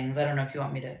different things. I don't know if you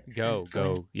want me to kind of go into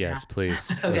Go. it now. Yes,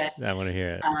 please. Okay. I want to hear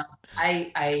it.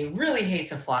 I really hate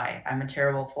to fly. I'm a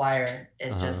terrible flyer.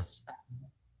 It Uh-huh. just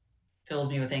fills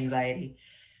me with anxiety.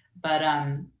 But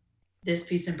this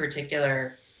piece in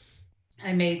particular,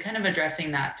 I made kind of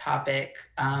addressing that topic.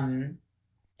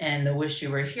 And the wish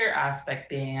you were here aspect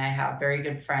being I have very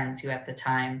good friends who at the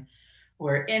time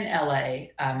were in LA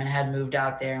and had moved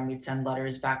out there, and we'd send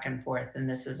letters back and forth. And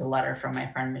this is a letter from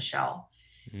my friend Michelle.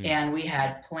 Mm. And we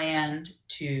had planned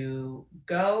to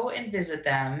go and visit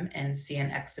them and see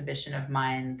an exhibition of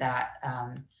mine that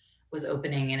was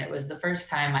opening. And it was the first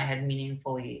time I had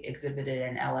meaningfully exhibited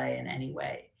in LA in any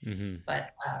way. Mm-hmm.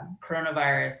 But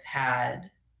coronavirus had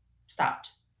stopped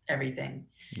everything.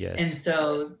 And Yes.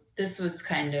 so this was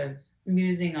kind of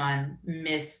musing on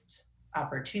missed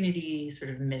opportunity, sort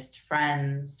of missed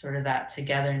friends, sort of that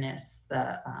togetherness,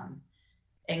 the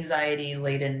anxiety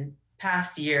laden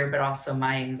past year, but also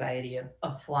my anxiety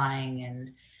of flying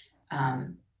and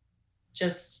um,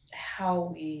 just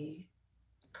how we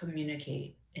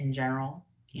communicate in general,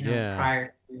 Yeah.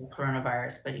 prior to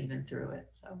coronavirus, but even through it.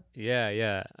 So, Yeah,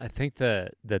 yeah. I think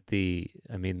that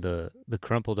I mean the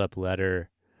crumpled up letter,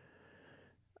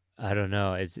 I don't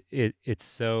know. It's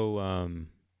so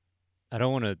I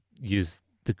don't want to use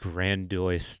the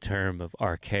grandiose term of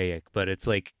archaic, but it's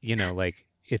like, like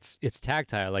it's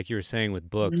tactile like you were saying with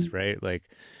books, mhm, right? Like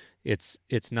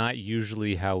it's not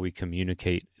usually how we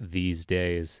communicate these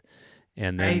days.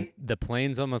 And then right? the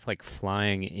plane's almost like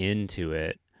flying into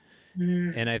it.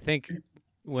 And I think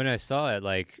when I saw it,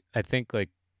 like I think like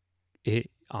it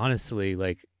honestly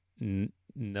like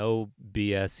no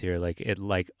BS here. Like it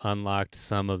like unlocked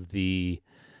some of the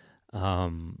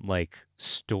like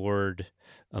stored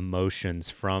emotions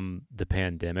from the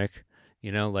pandemic.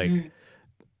 Like Mm,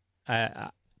 I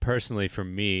personally for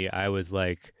me, I was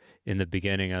like in the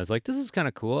beginning, I was like, this is kind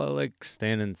of cool. I like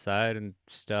staying inside and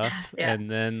stuff. yeah, And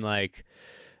then like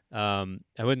I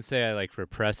wouldn't say I like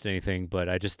repressed anything, but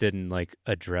I just didn't like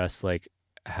address like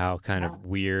how kind yeah, of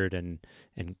weird and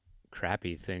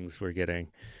crappy things were getting.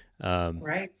 Um,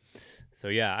 right. so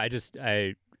yeah, I just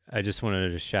wanted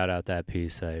to shout out that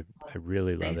piece. I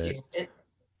really love Thank it. you. It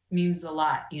means a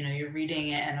lot. You're reading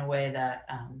it in a way that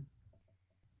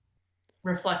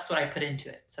reflects what I put into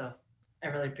it. So I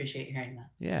really appreciate you hearing that.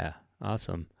 Yeah,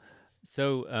 awesome.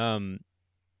 So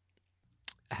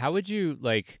how would you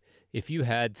like if you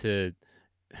had to?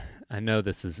 I know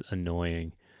this is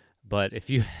annoying, but if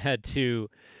you had to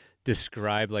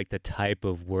describe like the type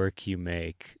of work you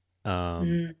make, um,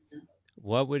 Mm.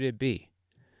 what would it be?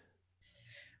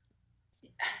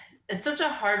 It's such a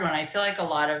hard one. I feel like a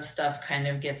lot of stuff kind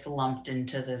of gets lumped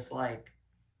into this like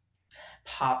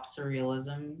pop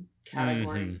surrealism Mm-hmm.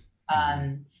 category.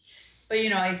 Mm-hmm. But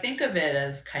I think of it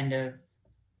as kind of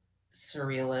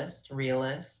surrealist,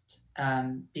 realist,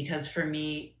 because for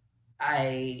me,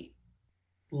 I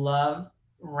love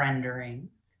rendering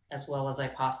as well as I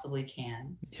possibly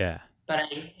can, Yeah. but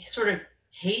I sort of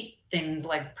hate things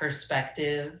like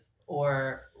perspective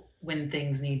or when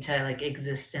things need to like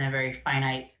exist in a very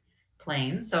finite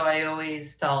plane. So I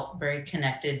always felt very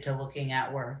connected to looking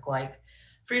at work like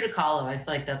Frida Kahlo. I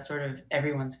feel like that's sort of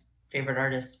everyone's favorite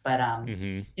artist, but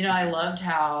Mm-hmm. I loved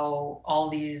how all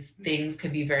these things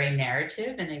could be very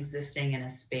narrative and existing in a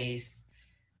space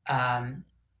um,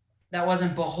 that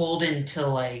wasn't beholden to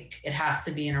like it has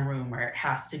to be in a room or it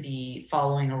has to be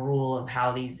following a rule of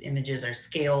how these images are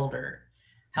scaled or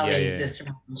how Yeah, they yeah. exist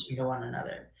in relation to one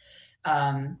another.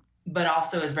 Um, but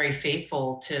also is very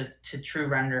faithful to true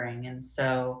rendering. And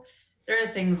so there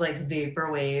are things like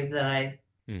vaporwave that I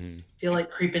Mm-hmm. feel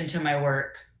like creep into my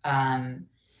work.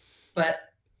 But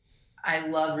I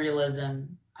love realism.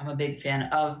 I'm a big fan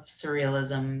of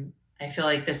surrealism. I feel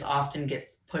like this often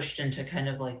gets pushed into kind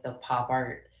of like the pop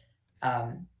art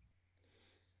um,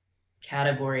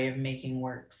 category of making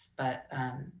works,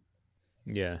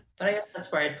 Yeah. but I guess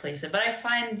that's where I'd place it. But I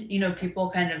find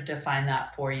people kind of define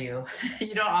that for you.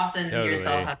 You don't often yourself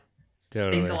Totally. have to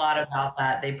think a Totally. lot about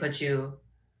that. They put you,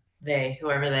 they,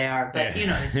 whoever they are, but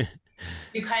Yeah.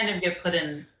 you kind of get put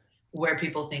in where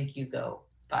people think you go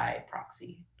by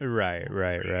proxy. Right,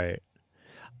 right, right.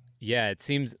 Yeah, it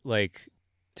seems like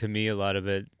to me a lot of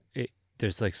it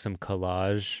there's like some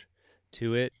collage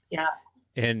to it, Yeah,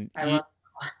 and I love.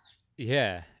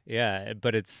 yeah, yeah,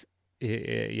 but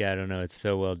yeah, I don't know, it's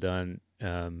so well done.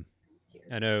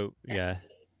 I know, yeah,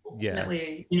 yeah,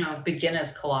 Ultimately,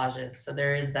 beginners collages, so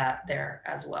there is that there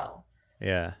as well.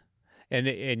 yeah,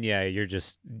 and yeah, you're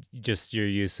just your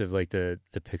use of like the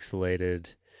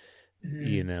pixelated,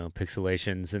 Mhm.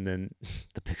 pixelations, and then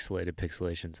the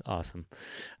pixelations, awesome.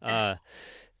 Uh,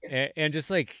 and just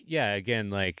like yeah, again,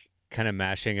 like kind of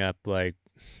mashing up like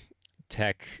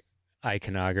tech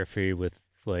iconography with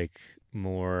like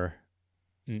more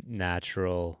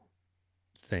natural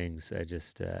things. I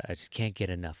just can't get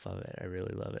enough of it. I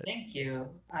really love it. Thank you.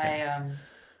 Yeah. I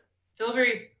feel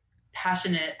very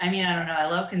passionate. I mean, I don't know. I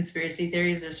love conspiracy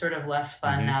theories. They're sort of less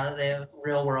fun Hmm. now that they have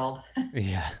real world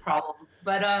Yeah. problems.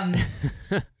 But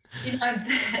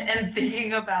and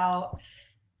thinking about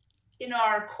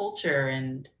our culture,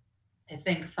 and I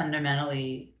think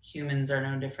fundamentally humans are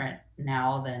no different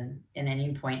now than in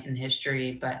any point in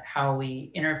history, but how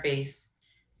we interface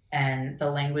and the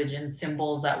language and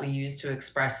symbols that we use to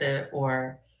express it,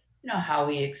 or how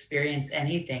we experience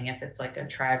anything, if it's like a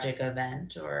tragic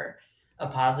event or a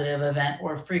positive event,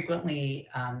 or frequently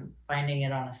finding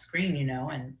it on a screen,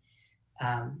 and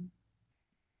um,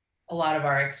 a lot of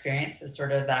our experience is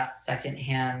sort of that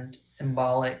secondhand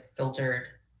symbolic filtered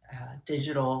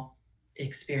digital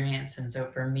experience. And so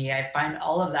for me, I find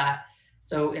all of that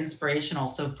so inspirational,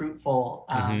 so fruitful,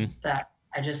 Hmm. that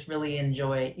I just really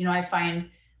enjoy. I find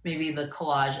maybe the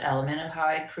collage element of how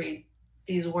I create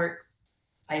these works,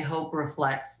 I hope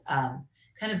reflects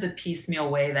kind of the piecemeal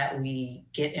way that we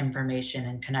get information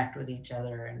and connect with each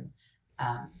other and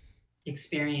um,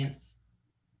 experience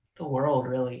the world,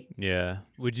 really. Yeah.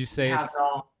 Would you We say have it's it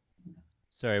all.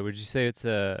 sorry, would you say it's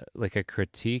a like a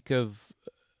critique of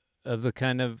the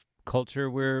kind of culture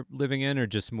we're living in, or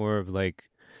just more of like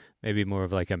maybe more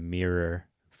of like a mirror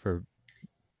for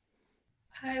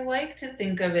I like to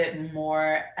think of it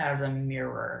more as a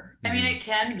mirror. I mean, hmm it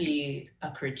can be a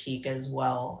critique as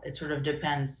well. It sort of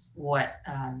depends what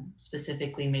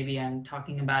specifically maybe I'm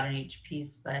talking about in each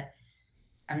piece, but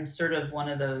I'm sort of one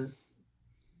of those.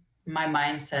 My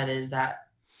mindset is that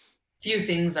few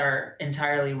things are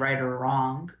entirely right or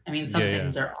wrong. I mean, yeah, some yeah.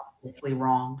 things are obviously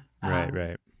wrong, Right,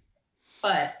 right.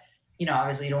 but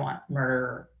obviously, you don't want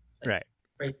murder. Like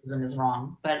Right. racism is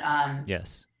wrong, but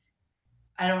Yes.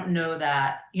 I don't know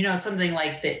that, something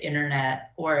like the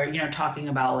internet or, talking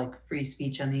about like free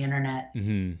speech on the internet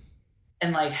Mhm.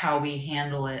 and like how we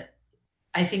handle it.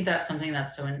 I think that's something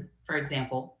that's for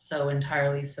example, so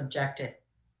entirely subjective.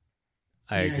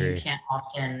 I You agree. can't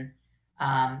often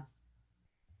um,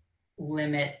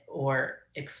 limit or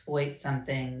exploit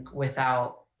something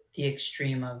without the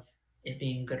extreme of it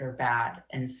being good or bad.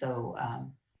 And so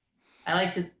I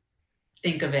like to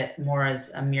think of it more as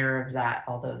a mirror of that,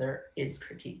 although there is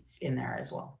critique in there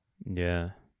as well.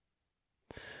 Yeah.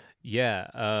 Yeah,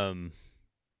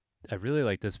 I really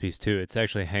like this piece too. It's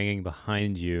actually hanging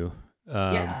behind you.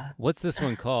 Yeah. What's this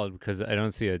one called? Because I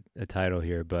don't see a title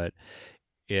here, but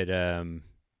it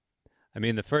I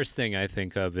mean the first thing I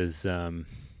think of is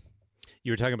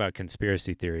you were talking about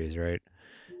conspiracy theories, right?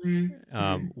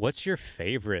 Mm-hmm. What's your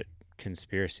favorite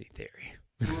conspiracy theory?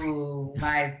 Ooh,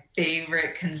 my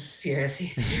favorite conspiracy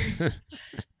theory.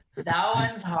 That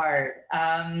one's hard.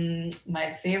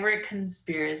 My favorite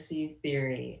conspiracy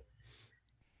theory.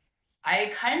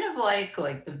 I kind of like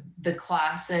the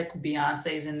classic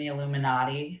Beyonce's in the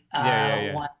Illuminati. Yeah,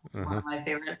 yeah, One yeah. of my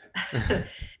favorites. Uh-huh.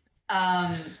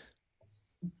 um,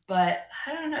 but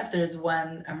I don't know if there's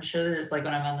one. I'm sure that it's like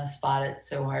when I'm on the spot, it's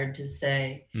so hard to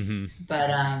say. hmm But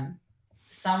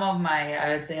some of my,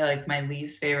 I would say like my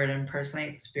least favorite and personally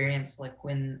experienced, like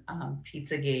when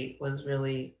Pizzagate was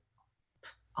really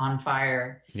on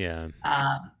fire. Yeah.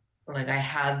 Um, like I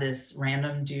had this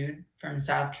random dude from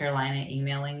South Carolina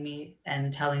emailing me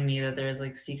and telling me that there's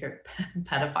like secret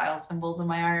pedophile symbols in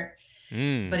my art.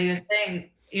 Mm. But he was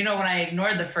saying, when I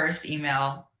ignored the first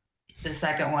email, the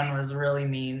second one was really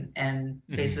mean and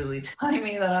basically telling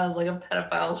me that I was like a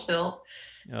pedophile shill.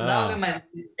 So that would Oh, be my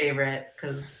least favorite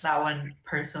because that one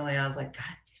personally, I was like, God,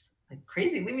 you're so, like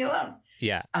crazy. Leave me alone.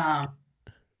 yeah. Um,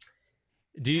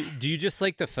 Do you just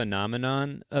like the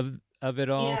phenomenon of it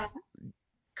all? yeah,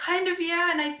 kind of.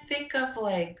 Yeah. And I think of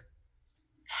like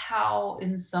how,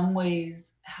 in some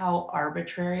ways, how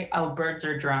arbitrary. Oh, birds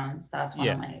or drones. That's one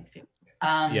of Yeah. my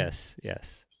favorites. Yes.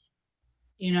 Yes.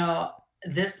 You know,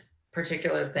 this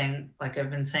particular thing, like I've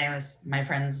been saying this, my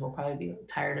friends will probably be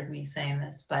tired of me saying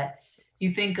this, but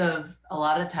you think of a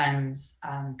lot of times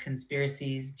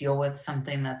conspiracies deal with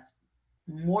something that's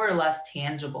more or less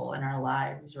tangible in our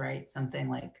lives, right? Something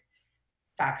like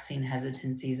vaccine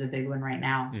hesitancy is a big one right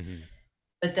now. hmm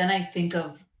But then I think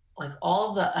of like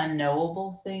all the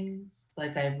unknowable things.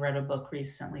 Like I've read a book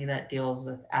recently that deals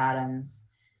with atoms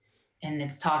and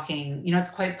it's talking, it's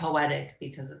quite poetic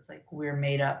because it's like we're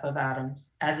made up of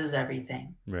atoms, as is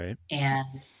everything. Right. And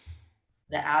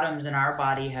the atoms in our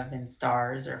body have been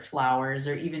stars or flowers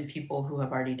or even people who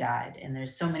have already died. And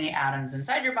there's so many atoms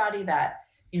inside your body that,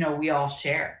 we all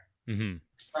share hmm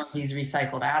some of these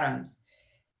recycled atoms.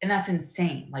 And that's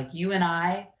insane. Like you and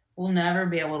I will never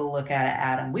be able to look at an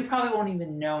atom. We probably won't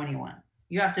even know anyone.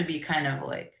 You have to be kind of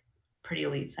like pretty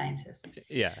elite scientist.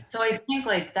 Yeah. So I think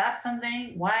like that's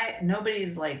something why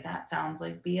nobody's like, that sounds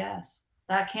like BS.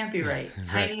 That can't be right. Right.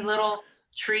 Tiny little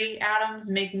tree atoms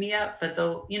make me up, but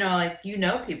though, like,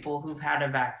 people who've had a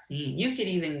vaccine. You could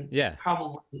even Yeah.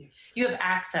 probably, you have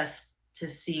access to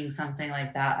seeing something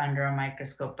like that under a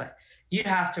microscope, but you'd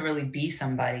have to really be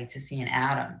somebody to see an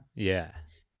atom. Yeah.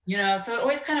 So it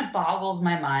always kind of boggles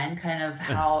my mind, kind of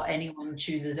how anyone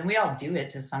chooses, and we all do it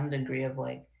to some degree of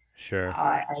like, Sure.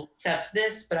 I accept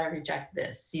this, but I reject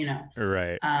this.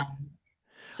 Right. Um,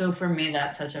 so for me,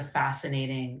 that's such a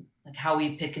fascinating, like how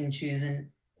we pick and choose. And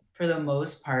for the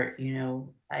most part,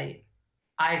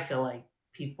 I feel like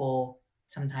people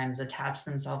sometimes attach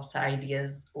themselves to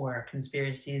ideas or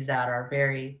conspiracies that are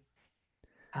very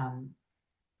um,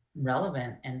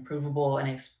 relevant and provable.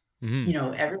 And, hmm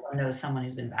everyone knows someone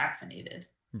who's been vaccinated,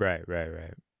 Right. Right.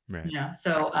 Right. Right.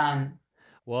 So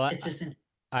Well, it's just,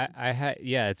 I had,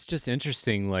 yeah, it's just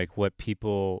interesting, like what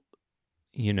people,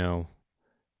 you know,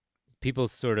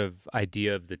 people's sort of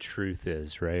idea of the truth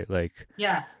is, right?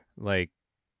 yeah. Like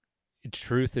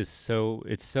truth is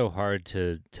it's so hard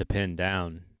to pin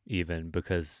down even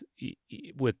because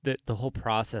with the whole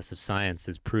process of science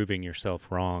is proving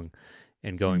yourself wrong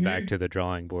and going back Hmm. to the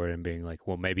drawing board and being like,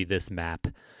 well, maybe this map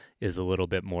is a little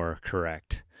bit more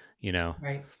correct, you know?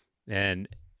 Right. And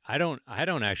I don't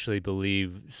actually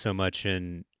believe so much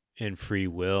in free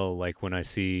will. Like when I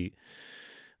see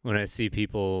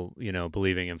people,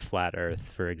 believing in flat Earth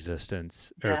for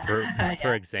existence, or for Yeah.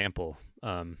 for example,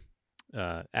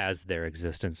 as their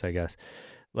existence, I guess.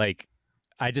 Like,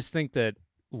 I just think that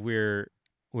we're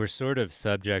we're sort of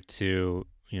subject to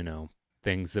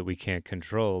things that we can't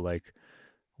control, like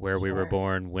where we were Sure.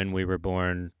 born, when we were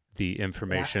born, the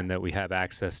information Yeah. that we have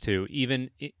access to, even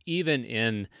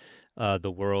in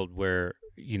the world where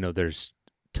there's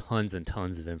tons and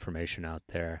tons of information out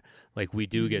there. Like we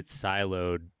do Mhm. get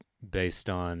siloed based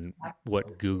on what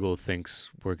Absolutely. Google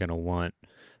thinks we're going to want,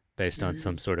 based on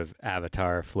some Mhm. sort of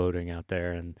avatar floating out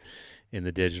there and in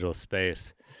the digital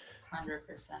space.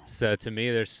 100%. So to me,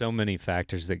 there's so many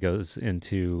factors that goes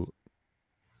into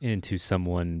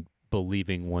someone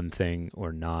believing one thing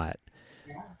or not.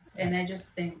 Yeah. And I just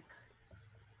think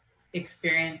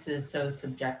experience is so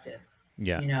subjective.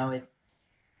 Yeah. It's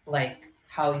like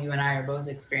how you and I are both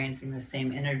experiencing the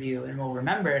same interview and we'll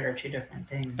remember it are two different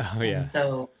things. Oh And yeah.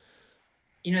 so,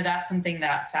 that's something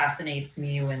that fascinates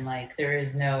me when like there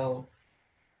is no,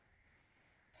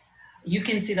 you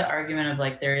can see the argument of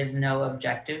like there is no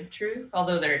objective truth,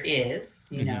 although there is,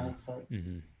 hmm it's like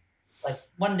hmm like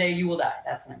one day you will die.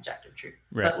 That's an objective truth.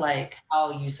 Right. But like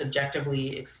how you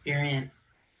subjectively experience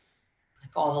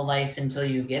like all the life until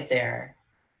you get there,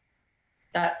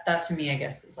 that to me, I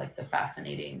guess, is like the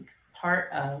fascinating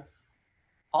part of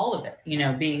all of it. You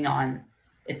know, being on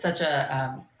it's such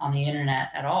a on the internet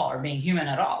at all, or being human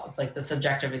at all. It's like the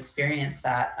subjective experience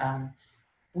that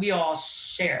we all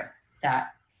share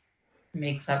that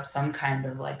makes up some kind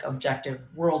of like objective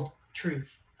world truth.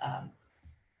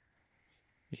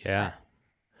 Yeah.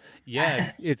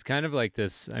 Yeah, it's kind of like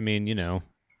this. I mean, you know,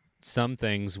 some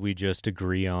things we just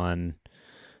agree on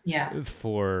yeah.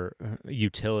 for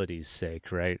utility's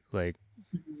sake, right?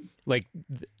 Mhm. Like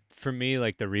for me,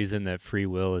 like the reason that free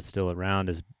will is still around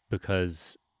is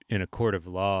because in a court of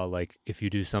law, like if you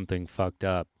do something fucked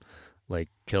up, like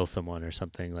kill someone or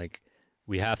something, like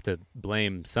we have to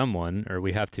blame someone or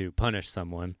we have to punish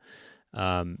someone.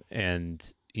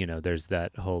 And you know, there's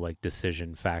that whole like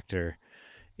decision factor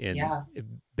in Yeah.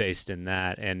 based in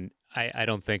that. And I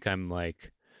don't think I'm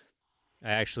like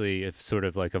I actually have sort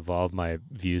of like evolved my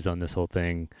views on this whole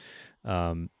thing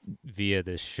via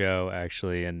this show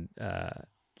actually, and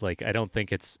like I don't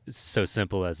think it's so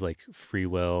simple as like free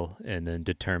will and then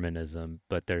determinism,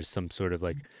 but there's some sort of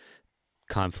like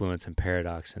confluence and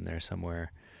paradox in there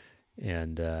somewhere.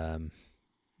 And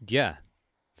yeah,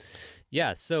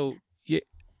 yeah. So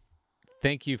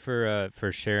thank you for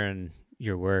sharing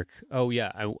your work. Oh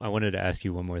yeah, I wanted to ask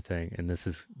you one more thing, and this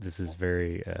is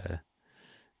very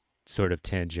sort of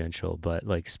tangential, but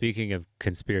like speaking of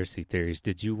conspiracy theories,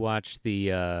 did you watch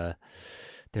the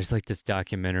there's like this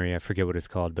documentary, I forget what it's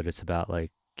called, but it's about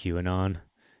like QAnon.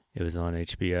 It was on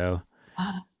HBO.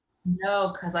 Ah,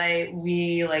 no, because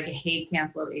we like hate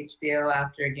canceled HBO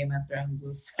after Game of Thrones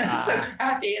was so Ah,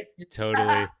 crappy.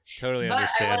 totally But I would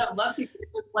understand. have loved to get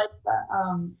this like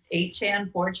the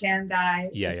 8chan, 4chan guy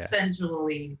Yeah, yeah.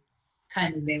 essentially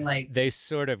kind of being like, They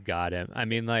sort of got him. I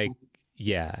mean like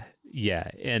yeah, yeah.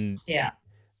 And yeah.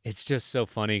 it's just so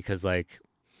funny cuz like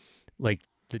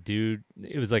the dude,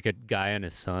 it was like a guy and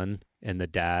his son, and the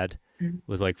dad Mhm.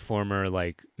 was like former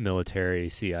like military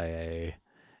CIA.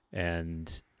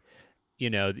 And you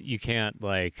know you can't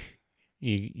like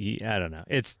I don't know,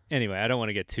 it's anyway, I don't want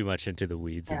to get too much into the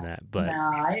weeds in Yeah. that, No,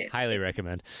 but highly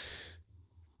recommend.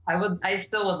 I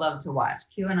still would love to watch.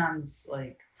 QAnon's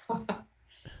like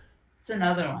it's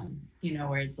another one, you know,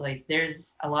 where it's like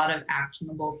there's a lot of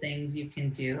actionable things you can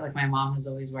do. Like my mom has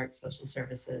always worked social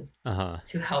services Uh-huh.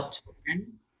 to help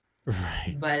children,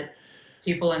 Right. but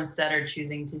people instead are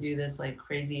choosing to do this like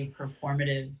crazy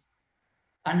performative,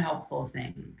 unhelpful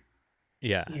thing.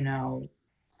 Yeah. You know,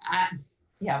 I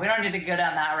yeah, we don't need to go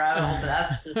down that rabbit hole, but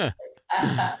that's just like,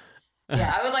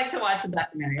 yeah, I would like to watch the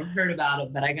documentary. I've heard about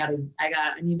it, but I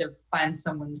need to find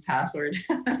someone's password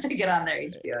to get on their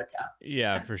HBO account.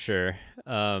 Yeah, for sure.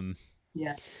 um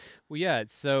Yeah. well yeah,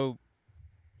 so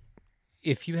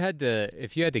if you had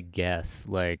to guess,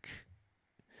 like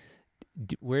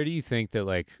where do you think that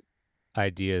like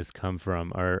ideas come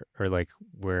from, or like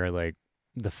where like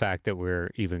the fact that we're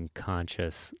even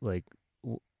conscious, like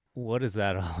what is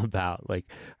that all about?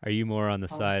 Like are you more on the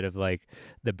Oh, side of like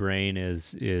the brain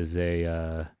is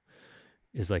a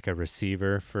is like a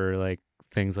receiver for like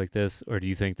things like this, or do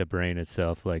you think the brain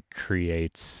itself like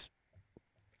creates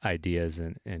ideas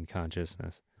and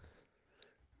consciousness?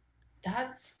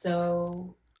 that's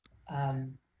so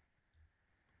um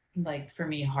like for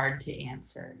me hard to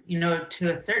answer. You know,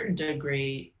 to a certain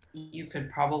degree, you could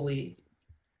probably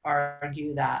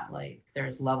argue that like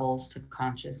there's levels to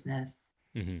consciousness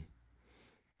Hmm.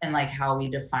 and like how we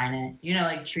define it. You know,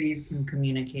 like trees can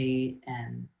communicate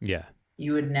and Yeah.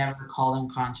 you would never call them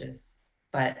conscious,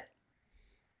 but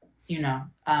you know,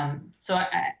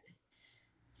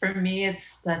 for me, it's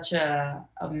such a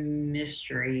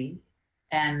mystery.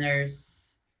 And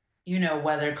there's, you know,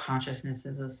 whether consciousness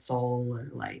is a soul or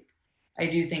like, I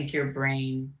do think your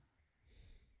brain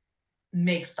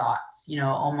makes thoughts, you know,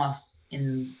 almost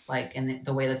in like in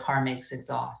the way the car makes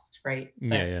exhaust, right? Yeah,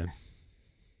 But yeah.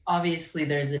 obviously,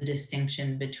 there's a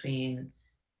distinction between,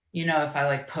 you know, if I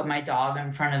like put my dog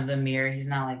in front of the mirror, he's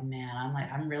not like, man,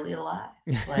 I'm really alive.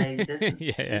 Like this is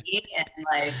Yeah, yeah. me, and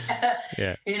like,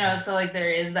 Yeah. you know, so like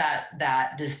there is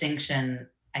that distinction,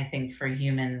 I think, for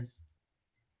humans.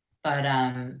 But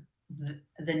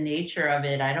the nature of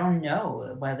it, I don't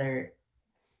know whether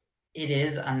it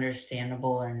is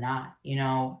understandable or not. You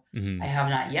know, I Hmm. have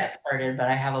not yet started, but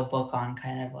I have a book on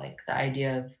kind of like the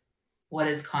idea of what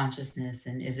is consciousness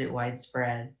and is it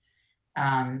widespread.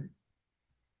 Um,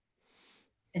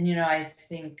 and you know, I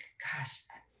think, gosh,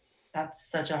 that's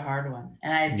such a hard one.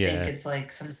 And I think Yeah. it's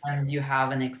like sometimes you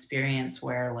have an experience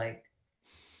where, like,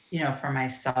 you know, for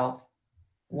myself,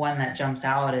 one that jumps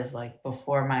out is like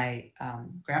before my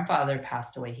grandfather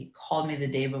passed away, he called me the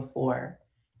day before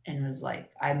and was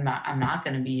like, I'm not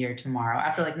going to be here tomorrow,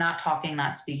 after like not talking,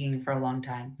 not speaking for a long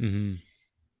time. Mm-hmm.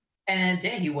 And it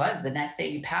did. He was. The next day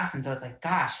he passed. And so it's like,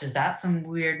 gosh, is that some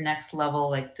weird next level,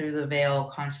 like through the veil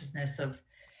consciousness of,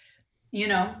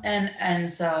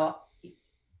 and so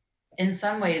in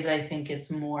some ways, I think it's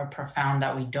more profound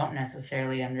that we don't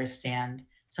necessarily understand.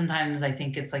 Sometimes I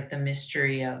think it's like the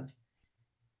mystery of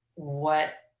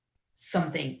what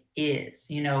something is,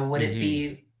 would it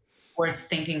be worth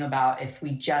thinking about if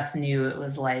we just knew it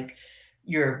was like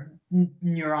your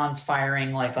neurons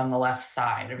firing like on the left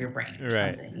side of your brain or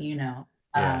Right. something,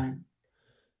 Yeah.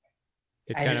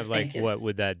 It's I kind just of like, think what it's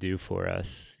would that do for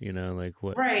us? Like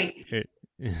what? right.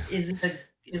 Is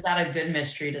that a good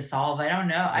mystery to solve? I don't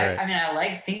know. Right. I mean, I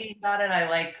like thinking about it. I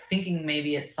like thinking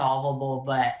maybe it's solvable,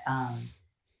 but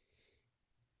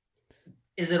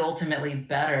is it ultimately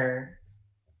better?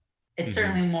 It's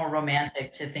certainly more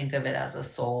romantic to think of it as a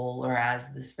soul or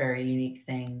as this very unique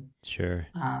thing. Sure.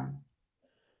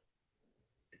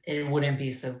 It wouldn't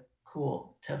be so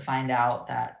cool to find out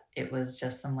that it was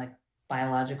just some like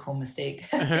biological mistake.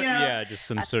 Yeah, just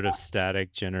some sort of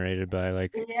static generated by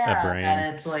like a brain.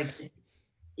 And it's like,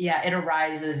 it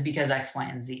arises because X, Y,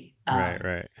 and Z.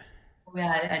 Right.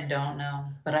 Yeah, I don't know,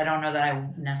 but I don't know that I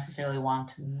necessarily want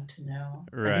to know.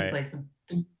 Right. I think like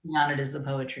the beyond it is the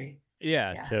poetry.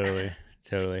 Yeah.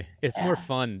 Totally. It's more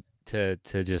fun to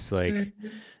just like,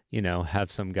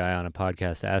 have some guy on a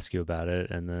podcast ask you about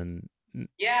it, and then you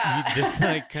just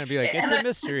like kind of be like, it's a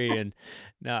mystery. And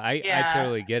no, I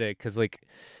totally get it. Cause like,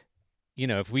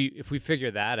 if we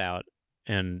figure that out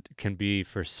and can be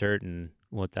for certain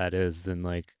what that is, then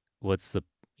like, what's the,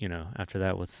 after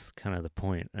that, what's kind of the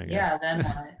point, I guess. Yeah, then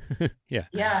what?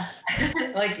 Yeah.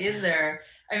 Like,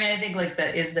 I think like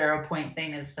the is there a point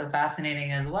thing is so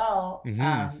fascinating as well.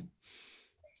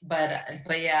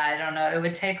 But yeah, I don't know. It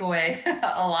would take away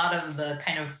a lot of the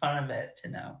kind of fun of it to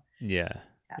know. Yeah.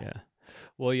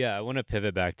 Well, yeah, I want to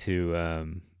pivot back to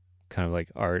kind of like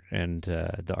art and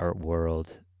the art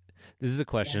world. This is a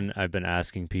question I've been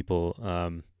asking people,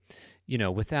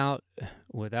 without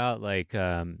like,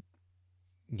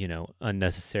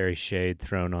 unnecessary shade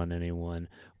thrown on anyone.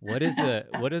 What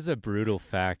is a brutal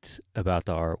fact about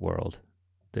the art world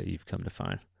that you've come to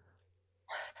find?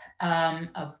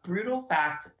 A brutal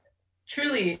fact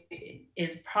truly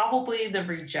is probably the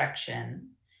rejection.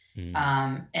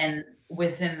 And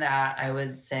within that, I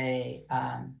would say,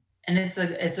 and it's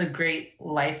a great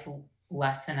life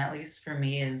lesson, at least for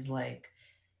me, is like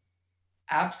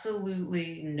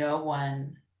absolutely no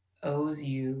one owes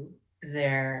you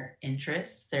their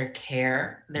interests, their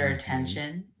care, their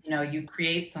attention. You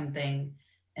create something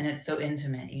and it's so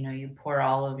intimate, you pour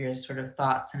all of your sort of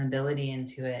thoughts and ability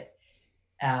into it.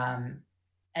 And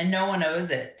no one owes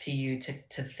it to you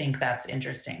to think that's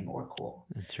interesting or cool.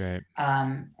 That's right.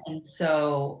 And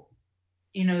so,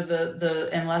 the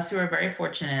unless you are very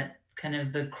fortunate, kind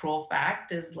of the cruel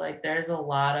fact is like there's a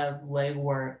lot of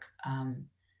legwork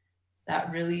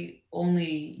that really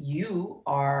only you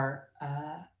are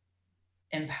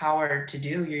empowered to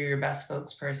do. You're your best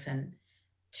spokesperson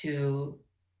to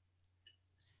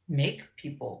make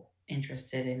people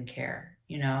interested in care,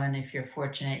 and if you're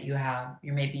fortunate,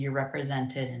 you're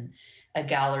represented and a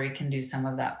gallery can do some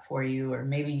of that for you, or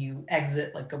maybe you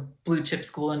exit like a blue chip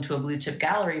school into a blue chip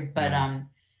gallery. But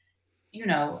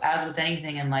as with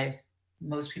anything in life,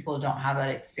 most people don't have that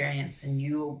experience, and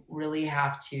you really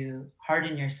have to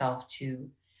harden yourself to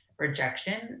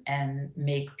rejection and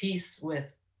make peace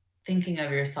with thinking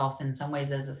of yourself in some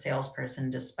ways as a salesperson,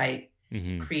 despite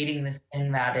creating this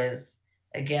thing that is,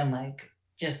 again, like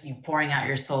just you pouring out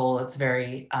your soul. It's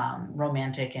very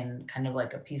romantic and kind of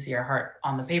like a piece of your heart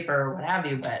on the paper or what have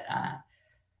you, but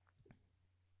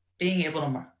being able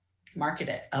to market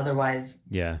it. Otherwise,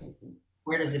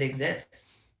 where does it exist?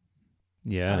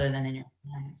 Other than in your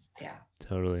hands. Yeah.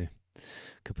 Totally.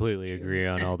 Completely agree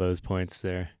on all those points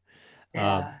there.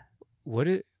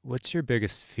 What's your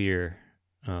biggest fear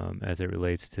as it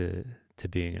relates to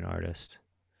being an artist?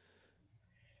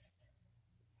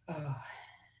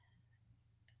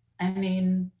 I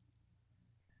mean,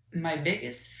 my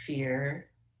biggest fear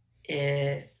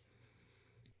is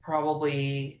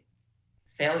probably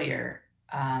failure.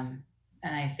 And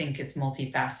I think it's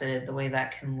multifaceted, the way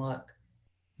that can look.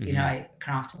 I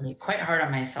can often be quite hard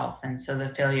on myself. And so the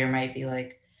failure might be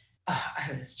like, oh,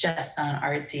 I was just on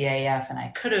Artsy AF and I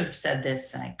could have said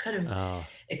this and I could have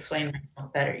explained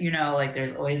myself better. Like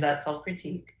there's always that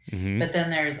self-critique. But then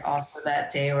there's also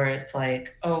that day where it's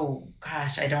like, oh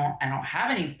gosh, I don't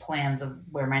have any plans of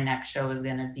where my next show is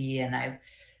going to be. And I've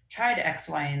tried X,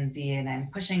 Y, and Z, and I'm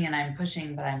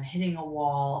pushing, but I'm hitting a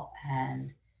wall.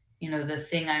 And, the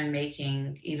thing I'm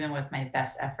making, even with my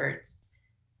best efforts,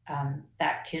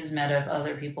 that kismet of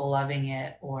other people loving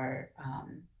it, or,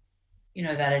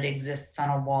 that it exists on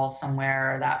a wall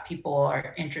somewhere, or that people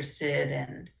are interested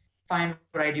and find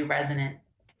what I do resonant,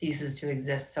 ceases to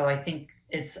exist. So I think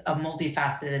it's a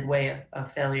multifaceted way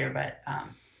of failure, but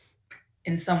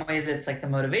in some ways it's like the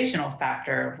motivational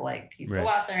factor of like you go Right.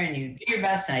 out there and you do your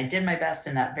best, and I did my best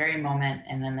in that very moment,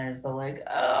 and then there's the like,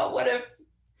 oh, what if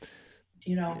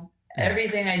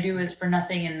everything I do is for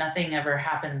nothing, and nothing ever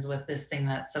happens with this thing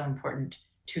that's so important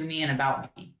to me and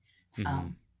about me.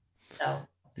 Mhm. So that's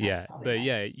Yeah, probably but my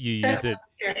yeah, you use it.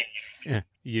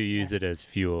 You use it as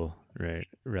fuel, right?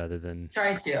 Rather than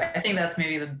try to. I think that's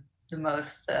maybe the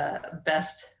most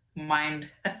best mind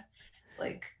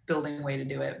like building way to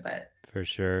do it, but for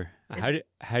sure. it,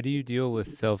 How do you deal with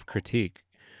self-critique?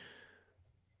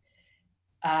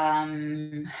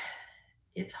 um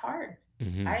it's hard.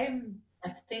 Hmm. I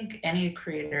think any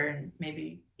creator, and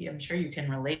maybe I'm sure you can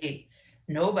relate,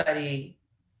 nobody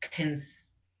can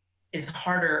is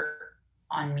harder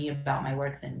on me about my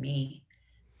work than me.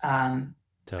 I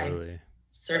Totally.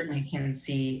 certainly can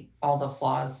see all the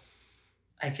flaws.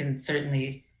 I can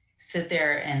certainly sit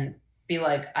there and be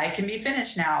like, I can be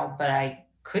finished now, but I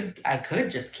could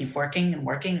just keep working and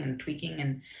working and tweaking.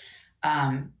 And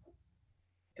um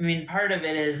I mean, part of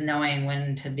it is knowing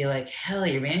when to be like, hell,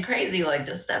 you're being crazy, like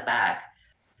just step back,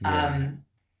 Yeah. um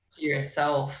to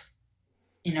yourself,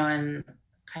 and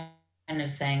kind of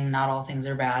saying not all things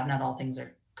are bad, not all things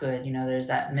are good. There's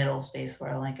that middle space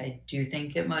where like I do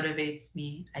think it motivates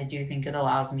me. I do think it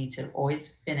allows me to always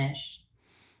finish.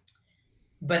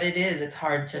 But it's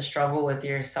hard to struggle with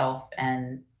yourself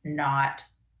and not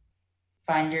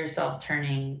find yourself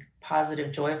turning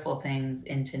positive, joyful things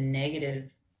into negative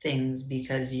things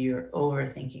because you're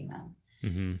overthinking them.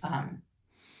 Hmm. Um,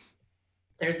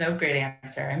 there's no great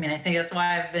answer. I mean, I think that's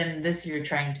why I've been this year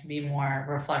trying to be more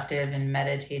reflective and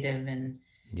meditative, and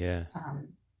Yeah. um,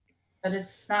 but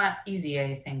it's not easy.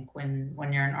 I think when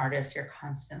you're an artist, you're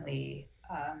constantly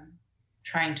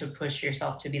trying to push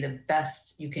yourself to be the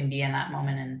best you can be in that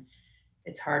moment, and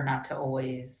it's hard not to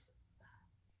always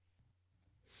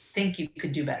think you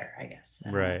could do better, I guess.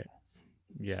 I don't know if Right. that's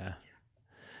Yeah.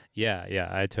 Yeah, yeah,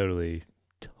 I totally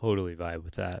vibe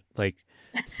with that. Like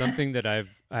something that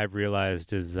I've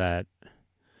realized is that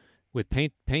with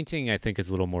painting I think is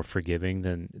a little more forgiving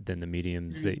than the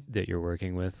mediums mm, that you're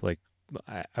working with. Like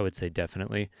I would say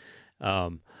definitely.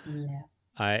 Um yeah.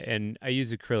 I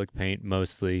use acrylic paint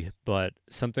mostly, but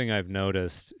something I've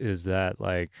noticed is that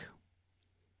like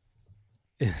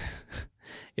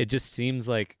it just seems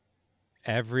like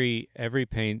every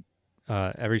paint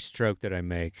every stroke that I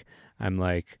make, I'm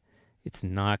like it's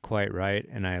not quite right,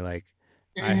 and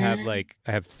Mm-hmm.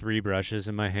 I have three brushes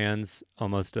in my hands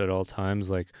almost at all times,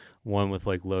 like one with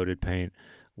like loaded paint,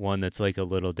 one that's like a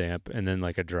little damp, and then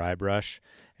like a dry brush.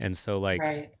 And so like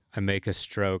Right. I make a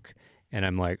stroke and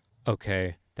I'm like,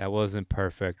 okay, that wasn't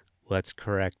perfect. Let's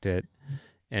correct it.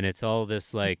 And it's all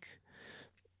this like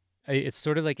it's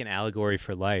sort of like an allegory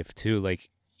for life too. Like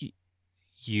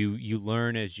you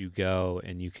learn as you go,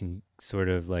 and you can sort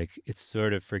of like it's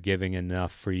sort of forgiving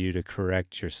enough for you to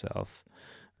correct yourself,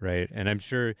 right? And I'm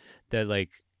sure that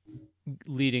like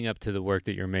leading up to the work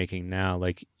that you're making now,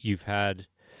 like you've had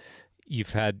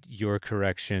your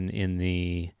correction in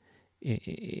the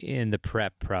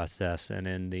prep process and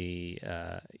in the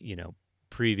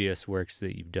previous works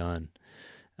that you've done.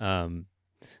 um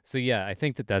so yeah, I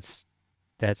think that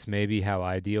that's maybe how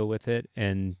I deal with it.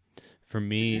 And for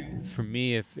me,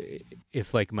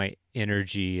 if like my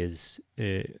energy is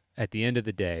at the end of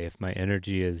the day, if my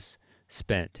energy is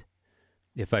spent,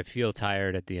 if I feel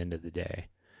tired at the end of the day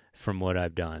from what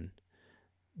I've done,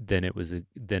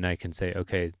 then I can say,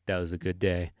 okay, that was a good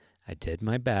day. I did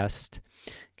my best.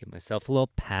 Give myself a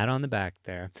little pat on the back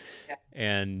there, Yeah.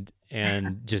 and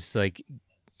just like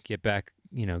get back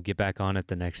on it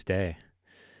the next day.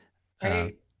 Uh,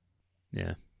 Right.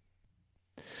 yeah,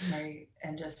 Right.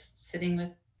 And just sitting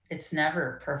with it's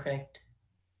never perfect.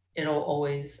 It'll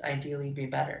always ideally be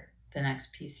better. The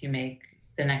next piece you make,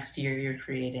 the next year you're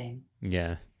creating.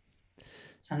 yeah,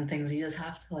 Some things you just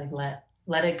have to like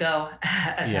let it go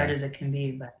as hard yeah. as it can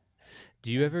be. But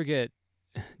Do you yeah, ever get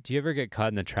do you ever get caught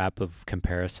in the trap of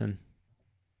comparison?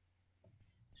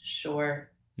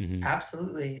 sure. Hmm.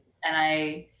 Absolutely. And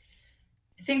I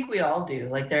think we all do.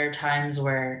 Like there are times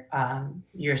where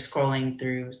you're scrolling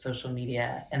through social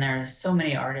media, and there are so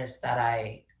many artists that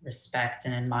I respect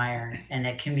and admire, and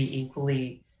it can be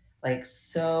equally like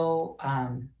so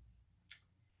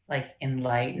like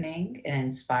enlightening and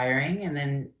inspiring, and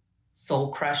then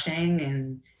soul crushing.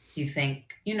 And you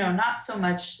think, not so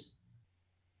much,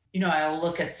 I'll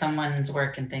look at someone's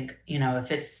work and think,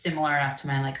 if it's similar enough to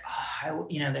mine, like,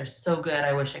 they're so good.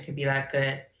 I wish I could be that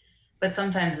good. But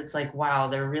sometimes it's like, wow,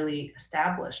 they're really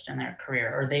established in their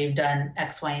career, or they've done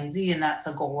X, Y, and Z, and that's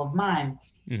a goal of mine.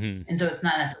 Mm-hmm. And so it's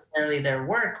not necessarily their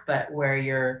work, but where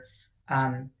you're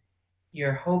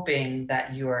hoping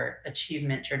that your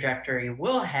achievement trajectory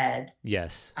will head.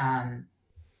 Yes. And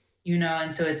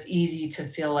so it's easy to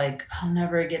feel like I'll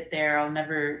never get there. I'll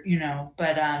never,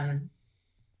 but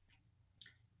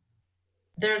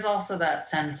there's also that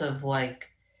sense of like,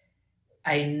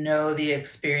 I know the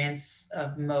experience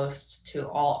of most to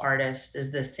all artists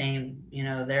is the same.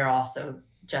 They're also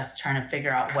just trying to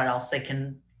figure out what else they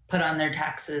can put on their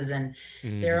taxes. And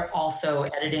they're also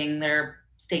editing their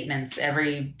statements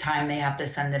every time they have to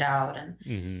send it out.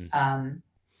 And,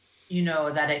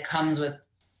 that it comes with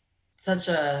such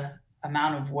a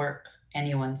amount of work,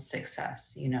 anyone's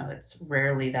success. It's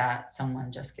rarely that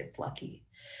someone just gets lucky.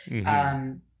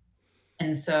 And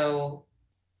so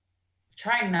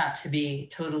trying not to be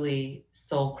totally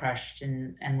soul crushed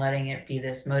and letting it be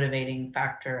this motivating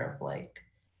factor of like,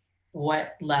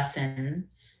 what lesson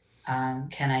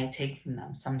can I take from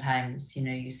them? Sometimes,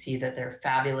 you see that they're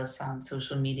fabulous on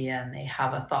social media and they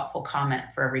have a thoughtful comment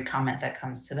for every comment that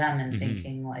comes to them, and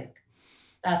thinking like,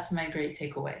 that's my great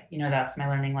takeaway. That's my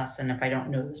learning lesson if I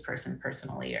don't know this person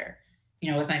personally, or,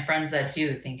 with my friends that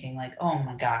do, thinking like, oh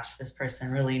my gosh, this person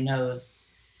really knows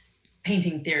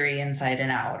painting theory inside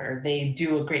and out, or they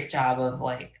do a great job of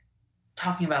like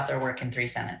talking about their work in 3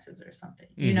 sentences or something.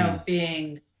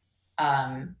 Being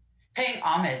paying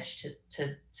homage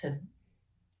to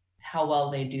how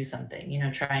well they do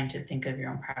something. Trying to think of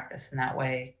your own practice in that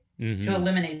way, to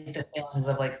eliminate the feelings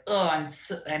of like, oh, I'm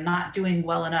not doing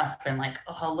well enough, and like,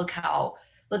 oh,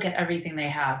 look at everything they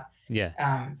have.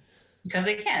 Yeah. Because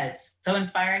they can. It's so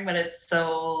inspiring, but it's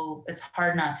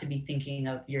hard not to be thinking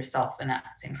of yourself in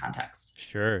that same context.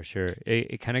 Sure.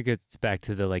 It kind of gets back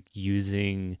to the like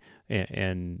using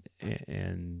and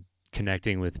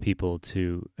connecting with people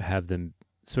to have them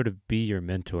sort of be your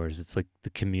mentors. It's like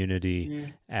the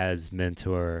community as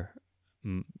mentor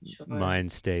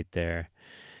mind state there.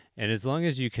 And as long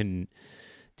as you can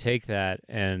take that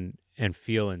and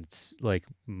feel like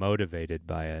motivated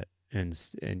by it, and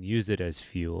use it as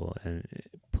fuel, and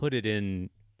put it in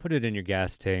your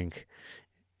gas tank,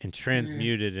 and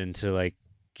transmute it into like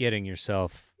getting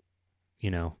yourself,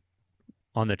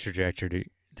 on the trajectory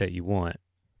that you want.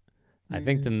 I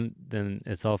think then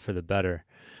it's all for the better.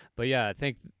 But yeah, I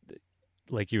think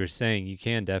like you were saying, you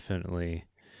can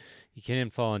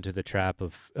fall into the trap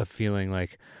of feeling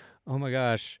like, oh my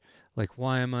gosh, like,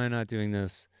 why am I not doing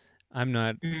this? I'm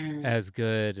not as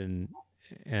good. And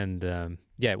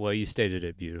yeah, well, you stated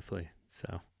it beautifully.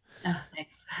 So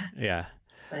Thanks. yeah.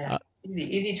 But yeah,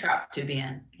 easy trap to be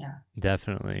in. Yeah,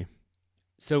 definitely.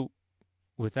 So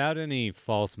without any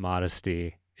false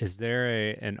modesty, is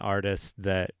there an artist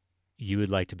that you would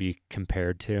like to be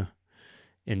compared to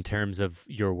in terms of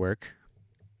your work?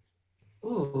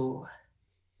 Ooh,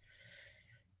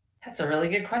 that's a really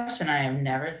good question. I have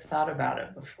never thought about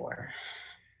it before.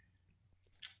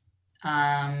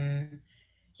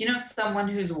 Someone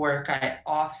whose work I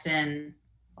often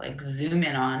like zoom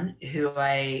in on, who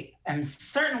I am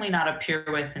certainly not a peer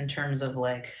with in terms of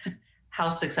like how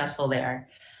successful they are,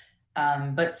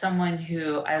 but someone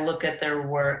who I look at their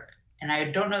work and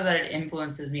I don't know that it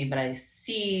influences me, but I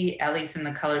see, at least in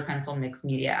the color pencil mixed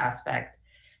media aspect,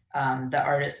 the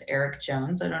artist Eric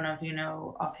Jones. I don't know if you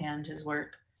know offhand his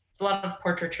work. It's a lot of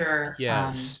portraiture.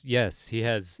 Yes. He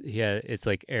has. It's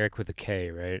like Eric with a K,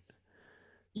 right?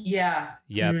 Yeah.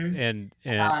 Yep. And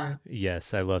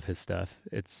yes, I love his stuff.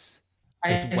 It's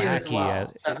I do as wacky.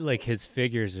 well. So Like his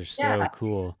figures are so yeah,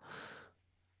 cool.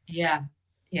 yeah,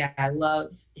 yeah. I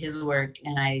love his work,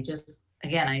 and I just,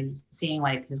 again, I'm seeing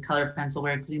like his color pencil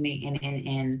work zooming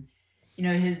in.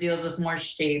 His deals with more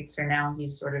shapes, or now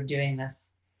he's sort of doing this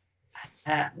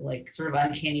like sort of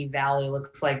uncanny valley.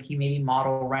 Looks like he maybe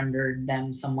model rendered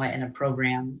them somewhat in a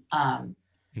program.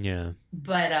 Yeah.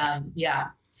 But yeah,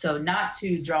 so not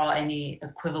to draw any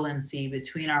equivalency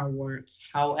between our work.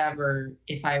 However,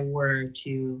 if I were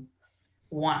to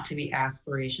want to be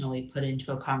aspirationally put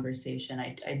into a conversation,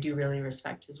 I do really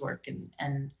respect his work,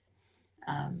 and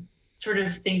sort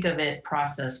of think of it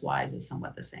process wise as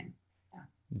somewhat the same. Yeah.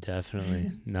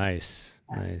 Definitely. Nice.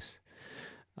 Yeah. Nice.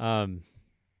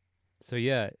 So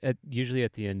yeah, usually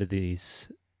at the end of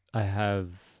these, I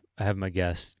have my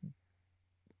guests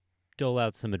dole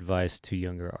out some advice to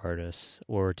younger artists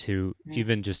or to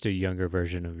even just a younger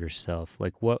version of yourself,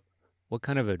 like what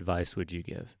kind of advice would you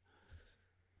give?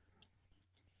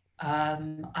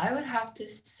 I would have to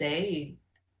say,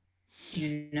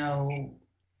 you know,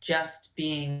 just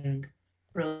being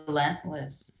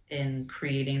relentless in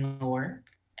creating the work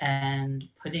and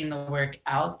putting the work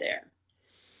out there.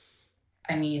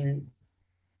 I mean,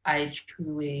 I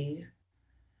truly,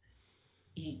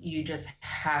 you just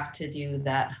have to do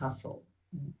that hustle.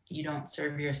 You don't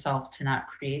serve yourself to not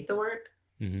create the work,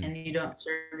 Mm-hmm. and you don't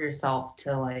serve yourself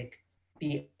to like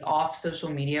be off social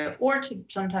media, or to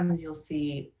sometimes you'll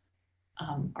see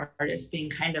artists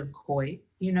being kind of coy,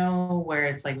 where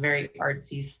it's like very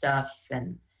artsy stuff,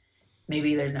 and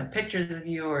maybe there's no pictures of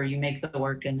you, or you make the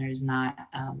work and there's not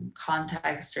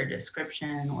context or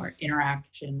description or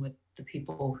interaction with the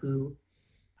people who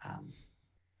um,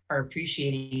 are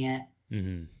appreciating it.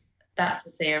 Mm-hmm. That to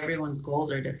say, everyone's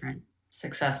goals are different.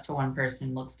 Success to one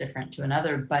person looks different to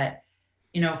another. But,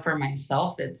 for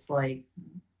myself, it's like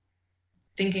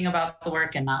thinking about the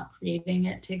work and not creating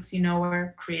it takes you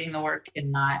nowhere. Creating the work and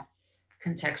not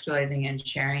contextualizing and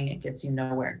sharing it gets you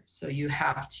nowhere. So you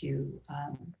have to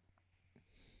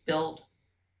build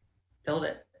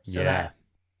it so that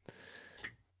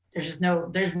there's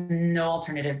no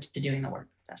alternative to doing the work.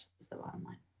 That's just the bottom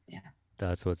line. Yeah.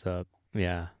 That's what's up.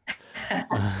 Yeah.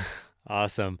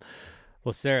 Awesome.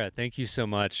 Well, Sarah, thank you so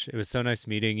much. It was so nice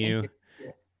meeting you.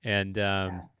 And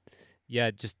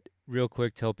just real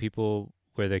quick, tell people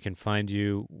where they can find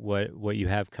you, what you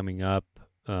have coming up,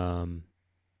 and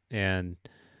any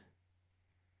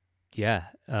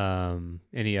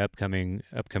upcoming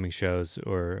shows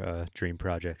or dream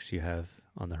projects you have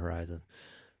on the horizon.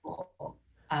 Cool.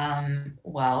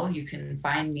 Well, you can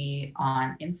find me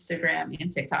on Instagram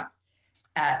and TikTok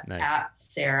at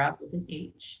Sarah with an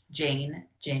H, Jane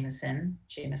Jamison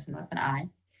with an I.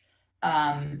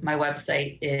 My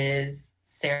website is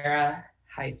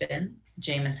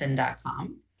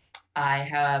sarah-jamison.com. I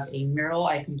have a mural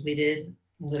I completed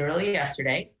literally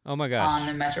yesterday. Oh my gosh. On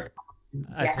the Metropolitan.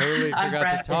 I totally forgot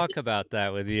to talk about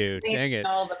that with you. Dang it.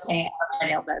 All the paint on my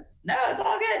nail beds. No, it's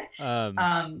all good.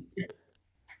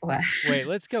 What? Wait,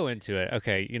 let's go into it.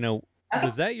 Okay,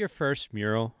 was that your first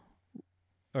mural?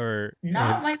 Or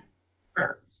not my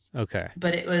first. Okay.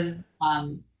 But it was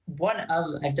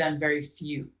I've done very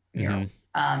few murals.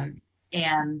 Mm-hmm.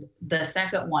 And the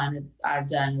second one I've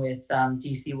done with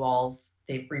DC Walls.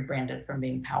 They've rebranded from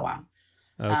being Powwow.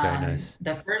 Okay, nice.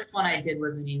 The first one I did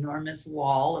was an enormous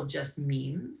wall of just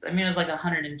memes. I mean, it was like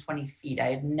 120 feet.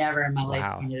 I had never in my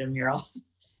life painted a mural.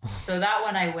 So that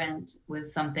one I went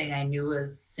with something I knew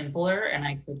was simpler and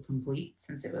I could complete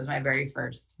since it was my very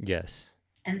first. Yes.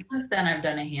 And since then, I've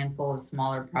done a handful of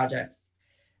smaller projects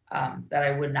that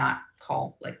I would not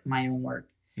call like my own work.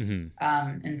 Mm-hmm.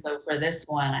 And so for this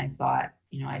one, I thought,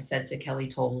 I said to Kelly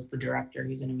Tolles, the director,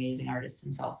 who's an amazing artist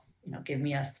himself, give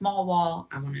me a small wall.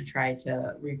 I want to try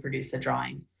to reproduce a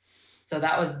drawing. So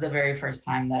that was the very first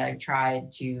time that I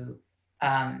tried to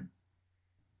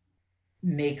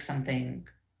make something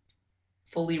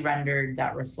fully rendered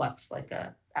that reflects like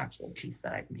a actual piece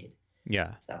that I've made.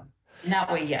 Yeah. So in that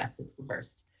way, yes, it's the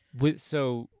first.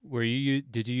 So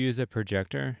did you use a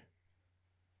projector?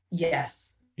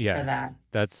 Yes. Yeah. For that.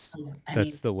 That's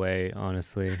the way,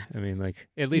 honestly. I mean, like,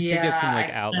 at least to get some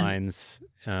like outlines.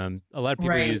 A lot of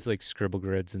people use like scribble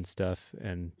grids and stuff,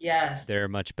 and they're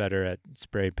much better at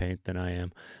spray paint than I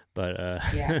am. But the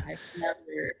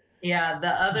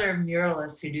other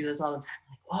muralists who do this all the time,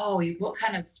 like, oh, what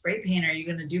kind of spray paint are you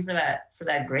going to do for that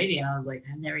gradient? I was like,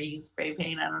 I've never used spray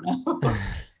paint. I don't know.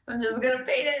 I'm just going to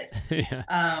paint it.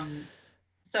 Yeah.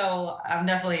 So I'm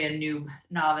definitely a noob,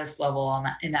 novice level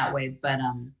in that way. But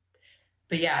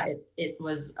yeah, it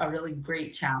was a really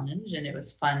great challenge, and it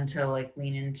was fun to like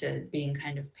lean into being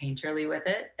kind of painterly with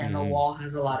it. And the wall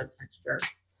has a lot of texture.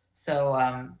 So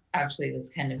actually it was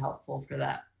kind of helpful for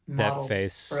that model. That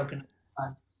face. Broken.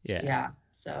 Yeah. Yeah.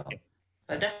 So,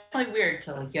 but definitely weird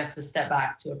to like, you have to step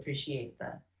back to appreciate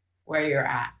where you're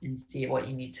at and see what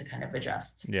you need to kind of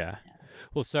adjust. Yeah.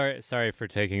 Well, sorry for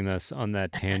taking this on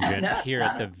that tangent here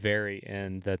at the very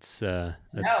end. That's so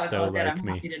like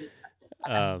me.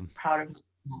 I'm proud of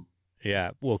you.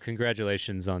 Yeah. Well,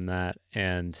 congratulations on that.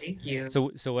 And thank you.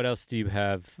 So what else do you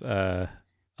have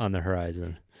on the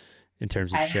horizon in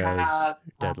terms of shows,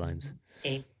 deadlines?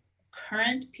 A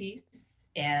current piece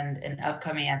and an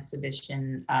upcoming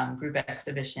exhibition, group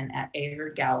exhibition at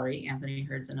Ahern Gallery. Anthony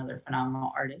Hurd's another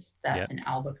phenomenal artist that's in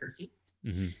Albuquerque.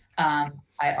 Mm-hmm.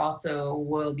 I also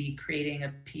will be creating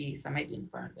a piece. I might be in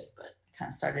front of it, but I kind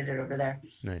of started it over there.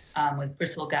 Nice. With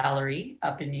Bristol Gallery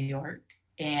up in New York.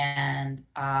 And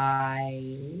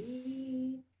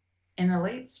in the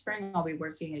late spring, I'll be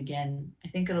working again. I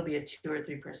think it'll be a 2 or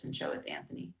 3 person show with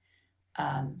Anthony.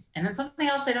 And then something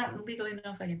else I don't legally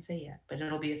know if I can say yet, but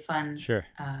it'll be a fun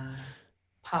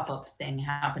pop-up thing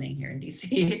happening here in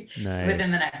DC within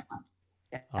the next month.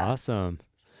 Yeah. Awesome.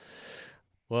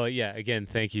 Well, yeah, again,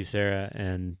 thank you, Sarah,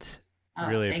 and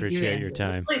really appreciate your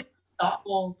time. Really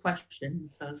thoughtful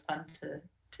questions, so it was fun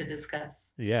to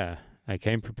discuss. Yeah, I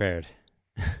came prepared.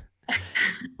 It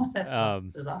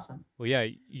was awesome. Well, yeah,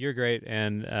 you're great,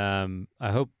 and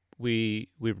I hope we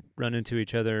run into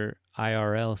each other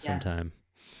IRL sometime.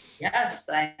 Yes,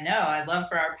 I know. I'd love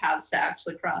for our paths to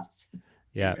actually cross.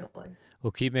 Yeah. Really.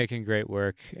 We'll keep making great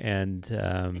work,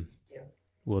 and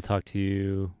we'll talk to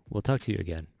you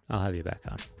again. I'll have you back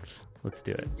on. Let's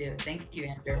do it. Let's do it. Thank you,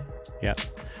 Andrew. Yeah.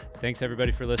 Thanks,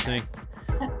 everybody, for listening.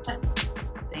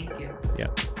 Thank you. Yeah.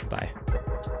 Bye.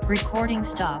 Recording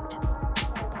stopped.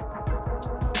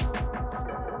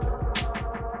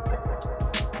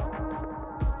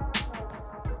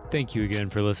 Thank you again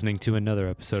for listening to another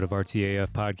episode of Artsy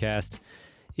AF Podcast.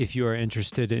 If you are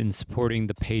interested in supporting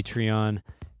the Patreon,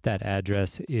 that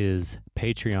address is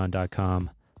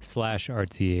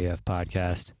patreon.com/ArtsyAF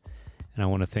Podcast. And I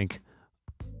want to thank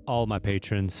all my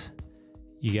patrons.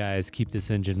 You guys keep this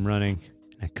engine running.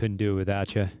 I couldn't do it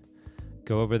without you.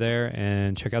 Go over there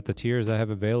and check out the tiers I have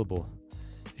available.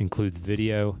 It includes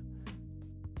video,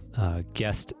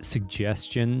 guest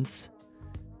suggestions,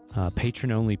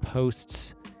 patron-only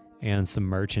posts, and some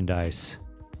merchandise.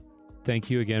 Thank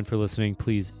you again for listening.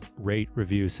 Please rate,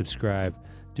 review, subscribe.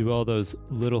 Do all those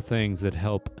little things that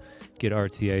help get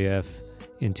Artsy AF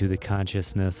into the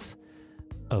consciousness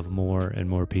of more and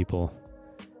more people.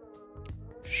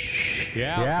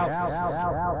 Yeah.